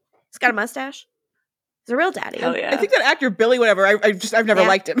 No, he's got a mustache. He's a real daddy. Hell yeah. I think that actor Billy, whatever. I've never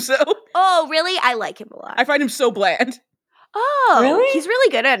liked him. So. Oh really? I like him a lot. I find him so bland. Oh, really? He's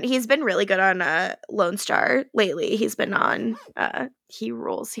been really good on Lone Star lately. He's been on he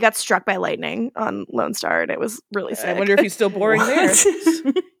rules. He got struck by lightning on Lone Star and it was really sick. I wonder if he's still boring there.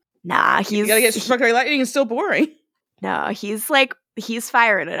 Nah, you gotta get struck by lightning and still boring. No, he's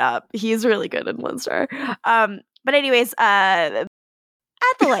firing it up. He's really good in Lone Star. But anyways, at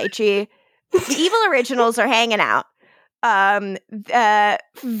the Lychee, the evil originals are hanging out.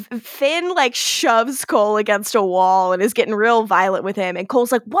 Finn like shoves Cole against a wall and is getting real violent with him. And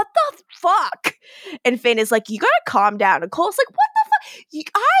Cole's like, "What the fuck?" And Finn is like, "You gotta calm down." And Cole's like, "What the fuck?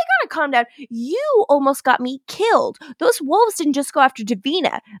 I gotta calm down. You almost got me killed. Those wolves didn't just go after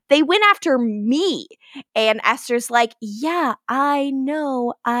Davina. They went after me." And Esther's like, "Yeah, I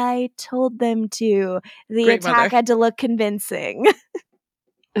know. I told them to. The Great attack mother. had to look convincing."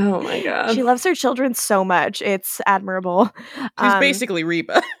 Oh my god. She loves her children so much. It's admirable. She's basically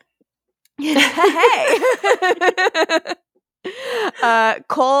Reba. Hey.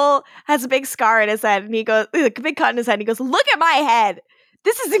 Cole has a big scar in his head and he goes, a big cut in his head and he goes, "Look at my head.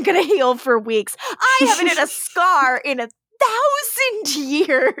 This isn't going to heal for weeks. I haven't had a scar in 1,000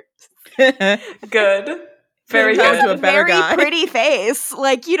 years." Good. Very Turns out good. to a better Very guy. pretty face.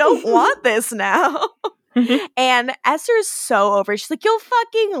 Like, you don't want this now. And Esther's so over. She's like, "You'll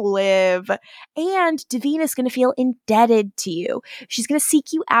fucking live. And Davina's going to feel indebted to you. She's going to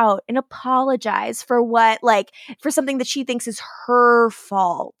seek you out and apologize for for something that she thinks is her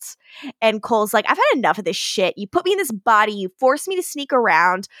fault." And Cole's like, "I've had enough of this shit. You put me in this body. You forced me to sneak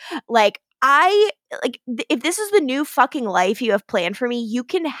around. If this is the new fucking life you have planned for me, you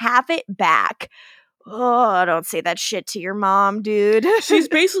can have it back." Oh, don't say that shit to your mom, dude. She's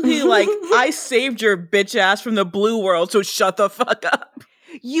basically like, "I saved your bitch ass from the blue world, so shut the fuck up."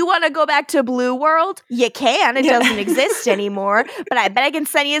 You want to go back to Blue World? You can. It doesn't exist anymore. But I bet I can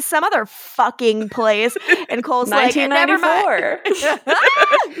send you to some other fucking place. And Cole's like, "Never mind."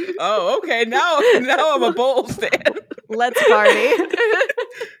 1994. Oh, okay. Now I'm a bold fan. Let's party.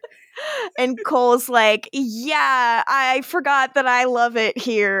 And Cole's like, "Yeah, I forgot that I love it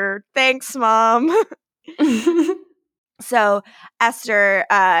here. Thanks, Mom." So Esther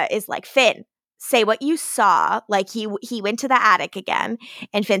is like, "Finn, say what you saw." Like he went to the attic again,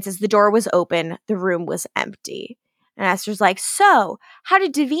 and Finn says the door was open, the room was empty. And Esther's like, "So, how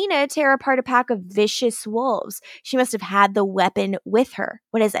did Davina tear apart a pack of vicious wolves? She must have had the weapon with her.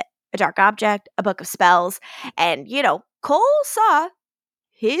 What is it? A dark object? A book of spells?" And, Cole saw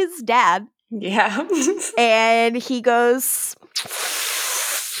his dad. Yeah. And he goes,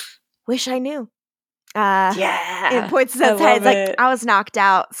 "Wish I knew." Yeah. And points his head. It's like, "I was knocked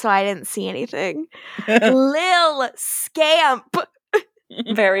out, so I didn't see anything." Lil scamp.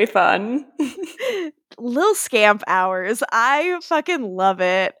 Very fun. Lil scamp hours. I fucking love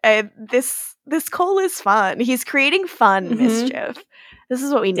it. And this Cole is fun. He's creating fun mischief. This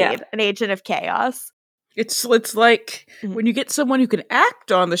is what we need. Yeah. An agent of chaos. It's like when you get someone who can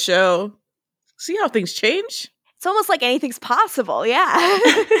act on the show, see how things change? It's almost like anything's possible. Yeah.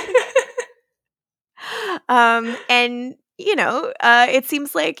 And it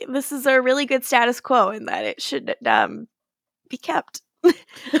seems like this is a really good status quo and that it should be kept.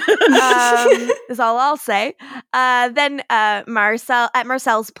 Is all I'll say. Then at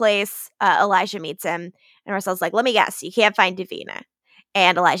Marcel's place, Elijah meets him, and Marcel's like, "Let me guess, you can't find Davina."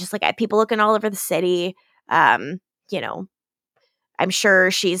 And Elijah's like, "I have people looking all over the city. I'm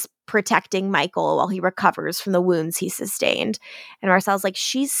sure she's protecting Michael while he recovers from the wounds he sustained." And Marcel's like,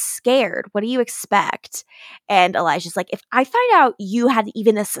 "She's scared. What do you expect?" And Elijah's like, "If I find out you had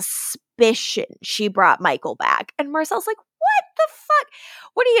even a suspicion she brought Michael back." And Marcel's like, "What the fuck?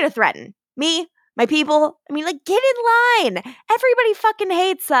 What are you gonna threaten? Me? My people? I mean, like, get in line. Everybody fucking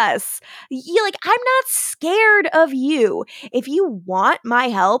hates us. I'm not scared of you. If you want my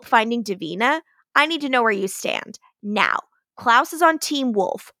help finding Davina, I need to know where you stand. Now, Klaus is on Team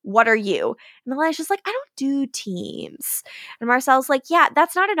Wolf. What are you?" And Elijah's like, "I don't do teams." And Marcel's like, "Yeah,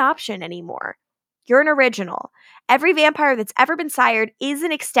 that's not an option anymore." You're an original. Every vampire that's ever been sired is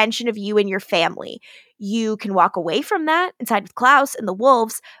an extension of you and your family. You can walk away from that and side with Klaus and the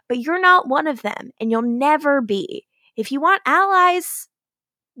wolves, but you're not one of them, and you'll never be. If you want allies,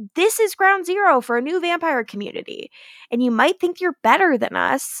 this is ground zero for a new vampire community. And you might think you're better than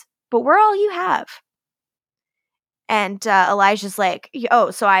us, but we're all you have. And Elijah's like,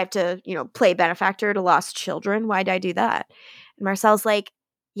 oh, so I have to, play benefactor to lost children? Why'd I do that? And Marcel's like,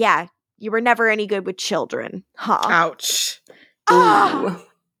 yeah, you were never any good with children, huh? Ouch. Ah!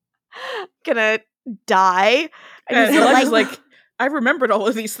 Gonna die. And Elijah's like, I remembered all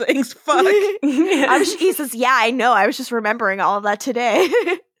of these things. Fuck. He says, yeah, I know. I was just remembering all of that today.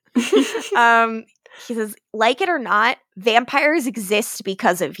 He says, like it or not, vampires exist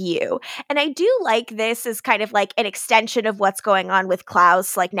because of you. And I do like this as kind of like an extension of what's going on with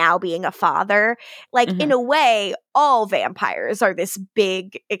Klaus, like now being a father. Like, in a way, all vampires are this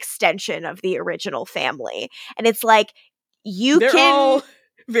big extension of the original family. And it's like, They're all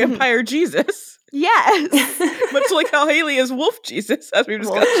vampire Jesus. Yes. Much like how Haley is wolf Jesus, as we've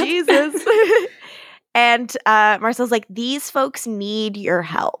discussed. Wolf Jesus. And Marcel's like, these folks need your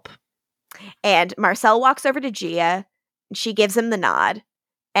help. And Marcel walks over to Gia. She gives him the nod.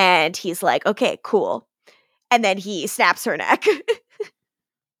 And he's like, okay, cool. And then he snaps her neck.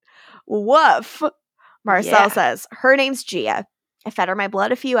 Woof. Marcel says, her name's Gia. I fed her my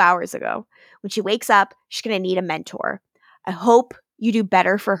blood a few hours ago. When she wakes up, she's going to need a mentor. I hope you do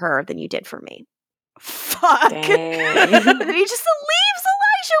better for her than you did for me. Fuck. And then he just leaves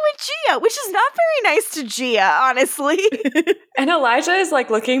Elijah with Gia, which is not very nice to Gia, honestly. And Elijah is like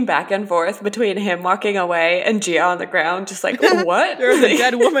looking back and forth between him walking away and Gia on the ground, just like, what? There's a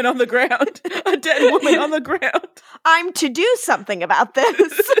dead woman on the ground. A dead woman on the ground. I'm to do something about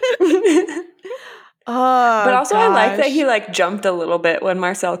this. But also I like that he like jumped a little bit when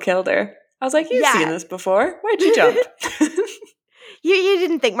Marcel killed her. I was like, you've seen this before. Why'd you jump? You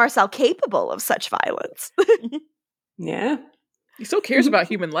didn't think Marcel capable of such violence. Yeah. He still cares about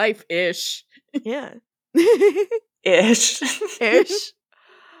human life, ish. Yeah. Ish.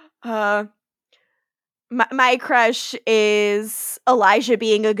 My crush is Elijah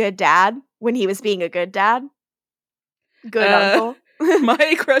being a good dad when he was being a good dad. Good uncle.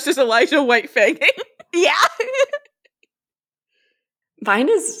 My crush is Elijah white-fanging. Yeah. Mine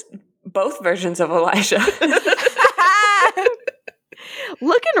is both versions of Elijah.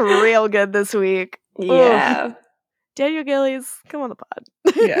 Looking real good this week. Yeah. Ugh. Daniel Gillies, come on the pod.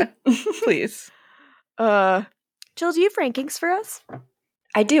 Yeah, please. Jill, do you have rankings for us?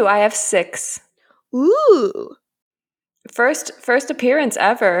 I do. I have 6. Ooh. First appearance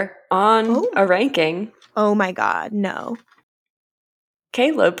ever on a ranking. Oh my god, no.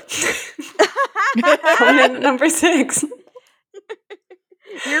 Caleb. Coming in at number 6.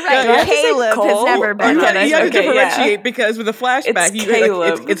 You're right. Caleb has never been on You have to differentiate because with a flashback,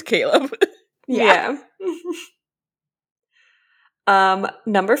 it's Caleb. Yeah.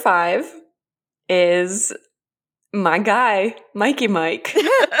 Number 5 is my guy, Mikey Mike.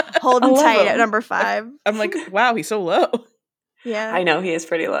 Holding tight at number 5. I'm like, wow, he's so low. Yeah. I know he is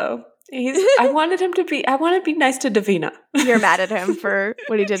pretty low. I wanted to be nice to Davina. You're mad at him for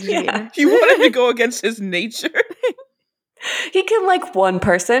what he did to Davina. You wanted to go against his nature. He can like one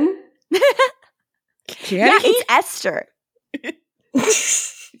person. Yeah, it's Esther.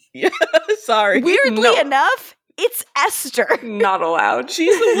 Yeah, sorry. Weirdly enough, it's Esther. Not allowed.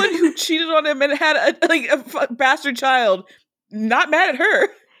 She's the one who cheated on him and had a bastard child. Not mad at her.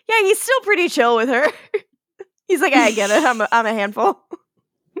 Yeah, he's still pretty chill with her. He's like, I get it. I'm a handful.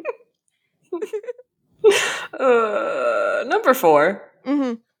 Number 4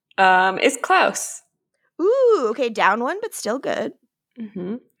 is Klaus. Ooh, okay, down one, but still good.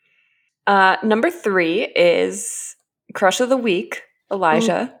 Number 3 is Crush of the Week,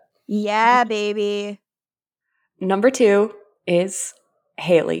 Elijah. Ooh. Yeah, baby. Number 2 is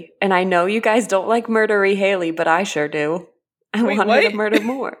Haley. And I know you guys don't like murdery Haley, but I sure do. I want her to murder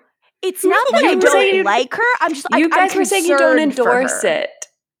more. It's not that I don't like her. I'm just you guys I'm were saying you don't endorse it.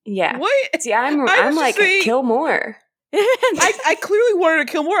 Yeah. What? See, I'm like, saying, kill more. I clearly wanted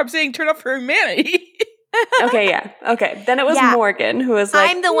to kill more. I'm saying turn off her humanity. Okay, yeah. Okay. Then it was Morgan who was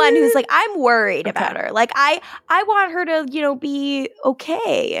like, I'm the one who's like, I'm worried about her. Like, I want her to, be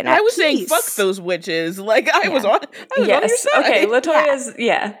okay. And I was saying, fuck those witches. Like, I was on your side. Okay, Latoya's,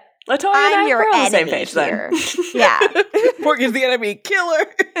 Latoya I'm and I your are on the same enemy page here. then. Yeah. Morgan's the enemy. Kill her.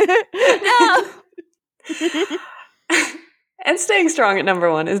 No. And staying strong at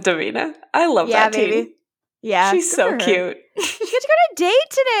number 1 is Davina. I love that baby. team. Yeah, she's so cute. She got to go on a date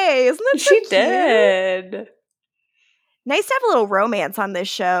today. Isn't that so cute? She did. Nice to have a little romance on this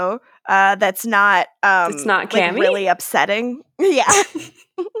show. that's not it's not Cammy? like really upsetting. Yeah.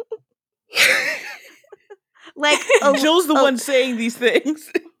 Like Jill's the one saying these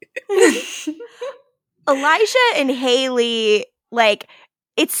things. Elijah and Haley, like,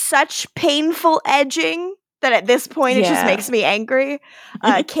 it's such painful edging that at this point it just makes me angry.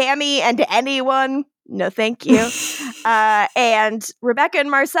 Cammy and anyone, no thank you. And Rebecca and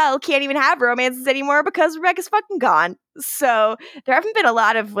Marcel can't even have romances anymore because Rebecca's fucking gone. So there haven't been a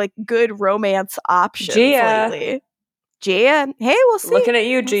lot of like good romance options lately. Gia, hey, we'll see. Looking at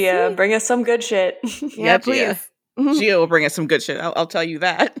you, Gia. Bring us some good shit. Yeah, please. Gia will bring us some good shit. I'll tell you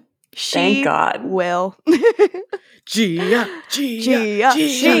that. Thank God. Will. Gia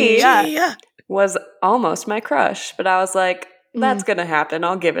was almost my crush, but I was like, that's gonna happen.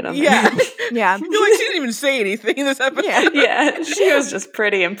 I'll give it a minute. Yeah. She didn't even say anything in this episode. Yeah, she was just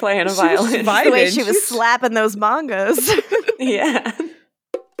pretty and playing a violin. The way she was slapping those mongos. Yeah.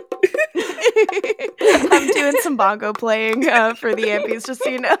 I'm doing some bongo playing for the Ampies, just so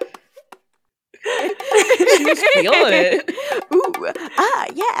you know. She was feeling it. Ooh,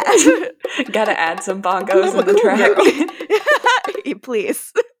 yeah. Gotta add some bongos in the track.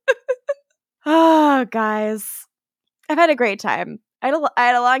 Please. Oh, guys. I've had a great time. I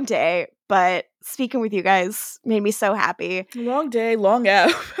had a long day, but speaking with you guys made me so happy. Long day, long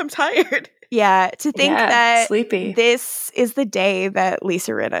out. I'm tired. Yeah, to think that sleepy. This is the day that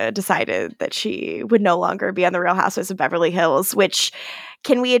Lisa Rinna decided that she would no longer be on The Real Housewives of Beverly Hills, which,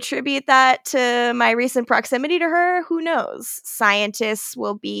 can we attribute that to my recent proximity to her? Who knows? Scientists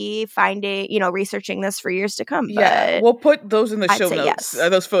will be researching this for years to come. Yeah, we'll put those in the show notes,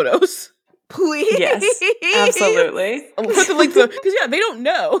 those photos. Please. Yes, absolutely. I'll put the link because they don't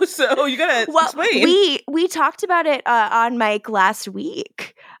know, so you gotta explain. We talked about it on Mike last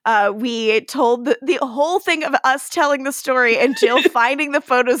week. We told the whole thing of us telling the story and Jill finding the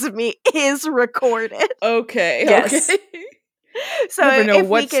photos of me is recorded. Okay. Yes. Okay. So never know if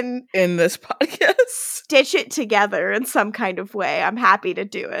what's we can in this podcast, stitch it together in some kind of way, I'm happy to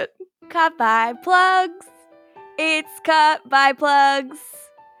do it. Cut by plugs. It's cut by plugs.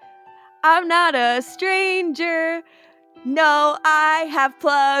 I'm not a stranger. No, I have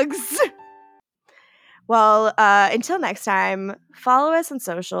plugs. Well, until next time, follow us on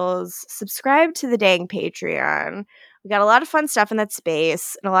socials, subscribe to the dang Patreon. We got a lot of fun stuff in that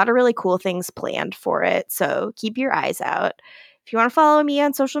space and a lot of really cool things planned for it, so keep your eyes out. If you want to follow me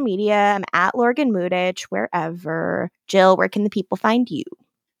on social media, I'm at Lorgan Moodich, wherever. Jill, where can the people find you?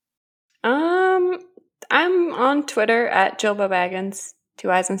 I'm on Twitter at Jill Bobaggins. 2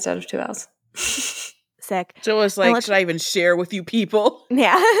 I's instead of 2 L's. Sick. Jill was like, should I even share with you people?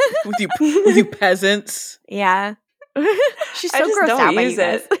 Yeah. with you peasants? Yeah. She's so I just grossed don't out by use you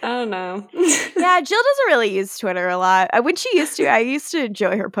guys. it. I don't know. Yeah, Jill doesn't really use Twitter a lot. When she used to, I used to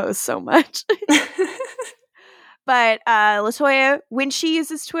enjoy her posts so much. But LaToya, when she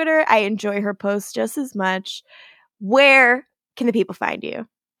uses Twitter, I enjoy her posts just as much. Where can the people find you?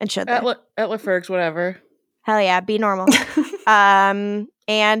 And should they? At LaFergs, whatever. Hell yeah, be normal. And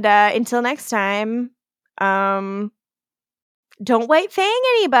until next time, don't White Fang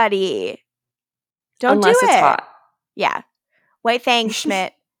anybody. Don't Unless do it. It's hot. Yeah. White Fang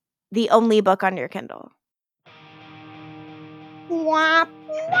Schmidt, the only book on your Kindle. Wah,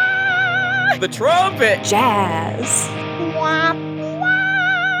 wah. The trumpet. Jazz. Wah,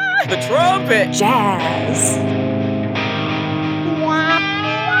 wah. The trumpet. Jazz. Wah,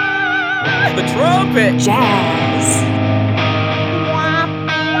 wah. The trumpet. Jazz. Wah,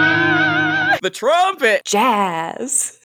 wah. The trumpet. Jazz.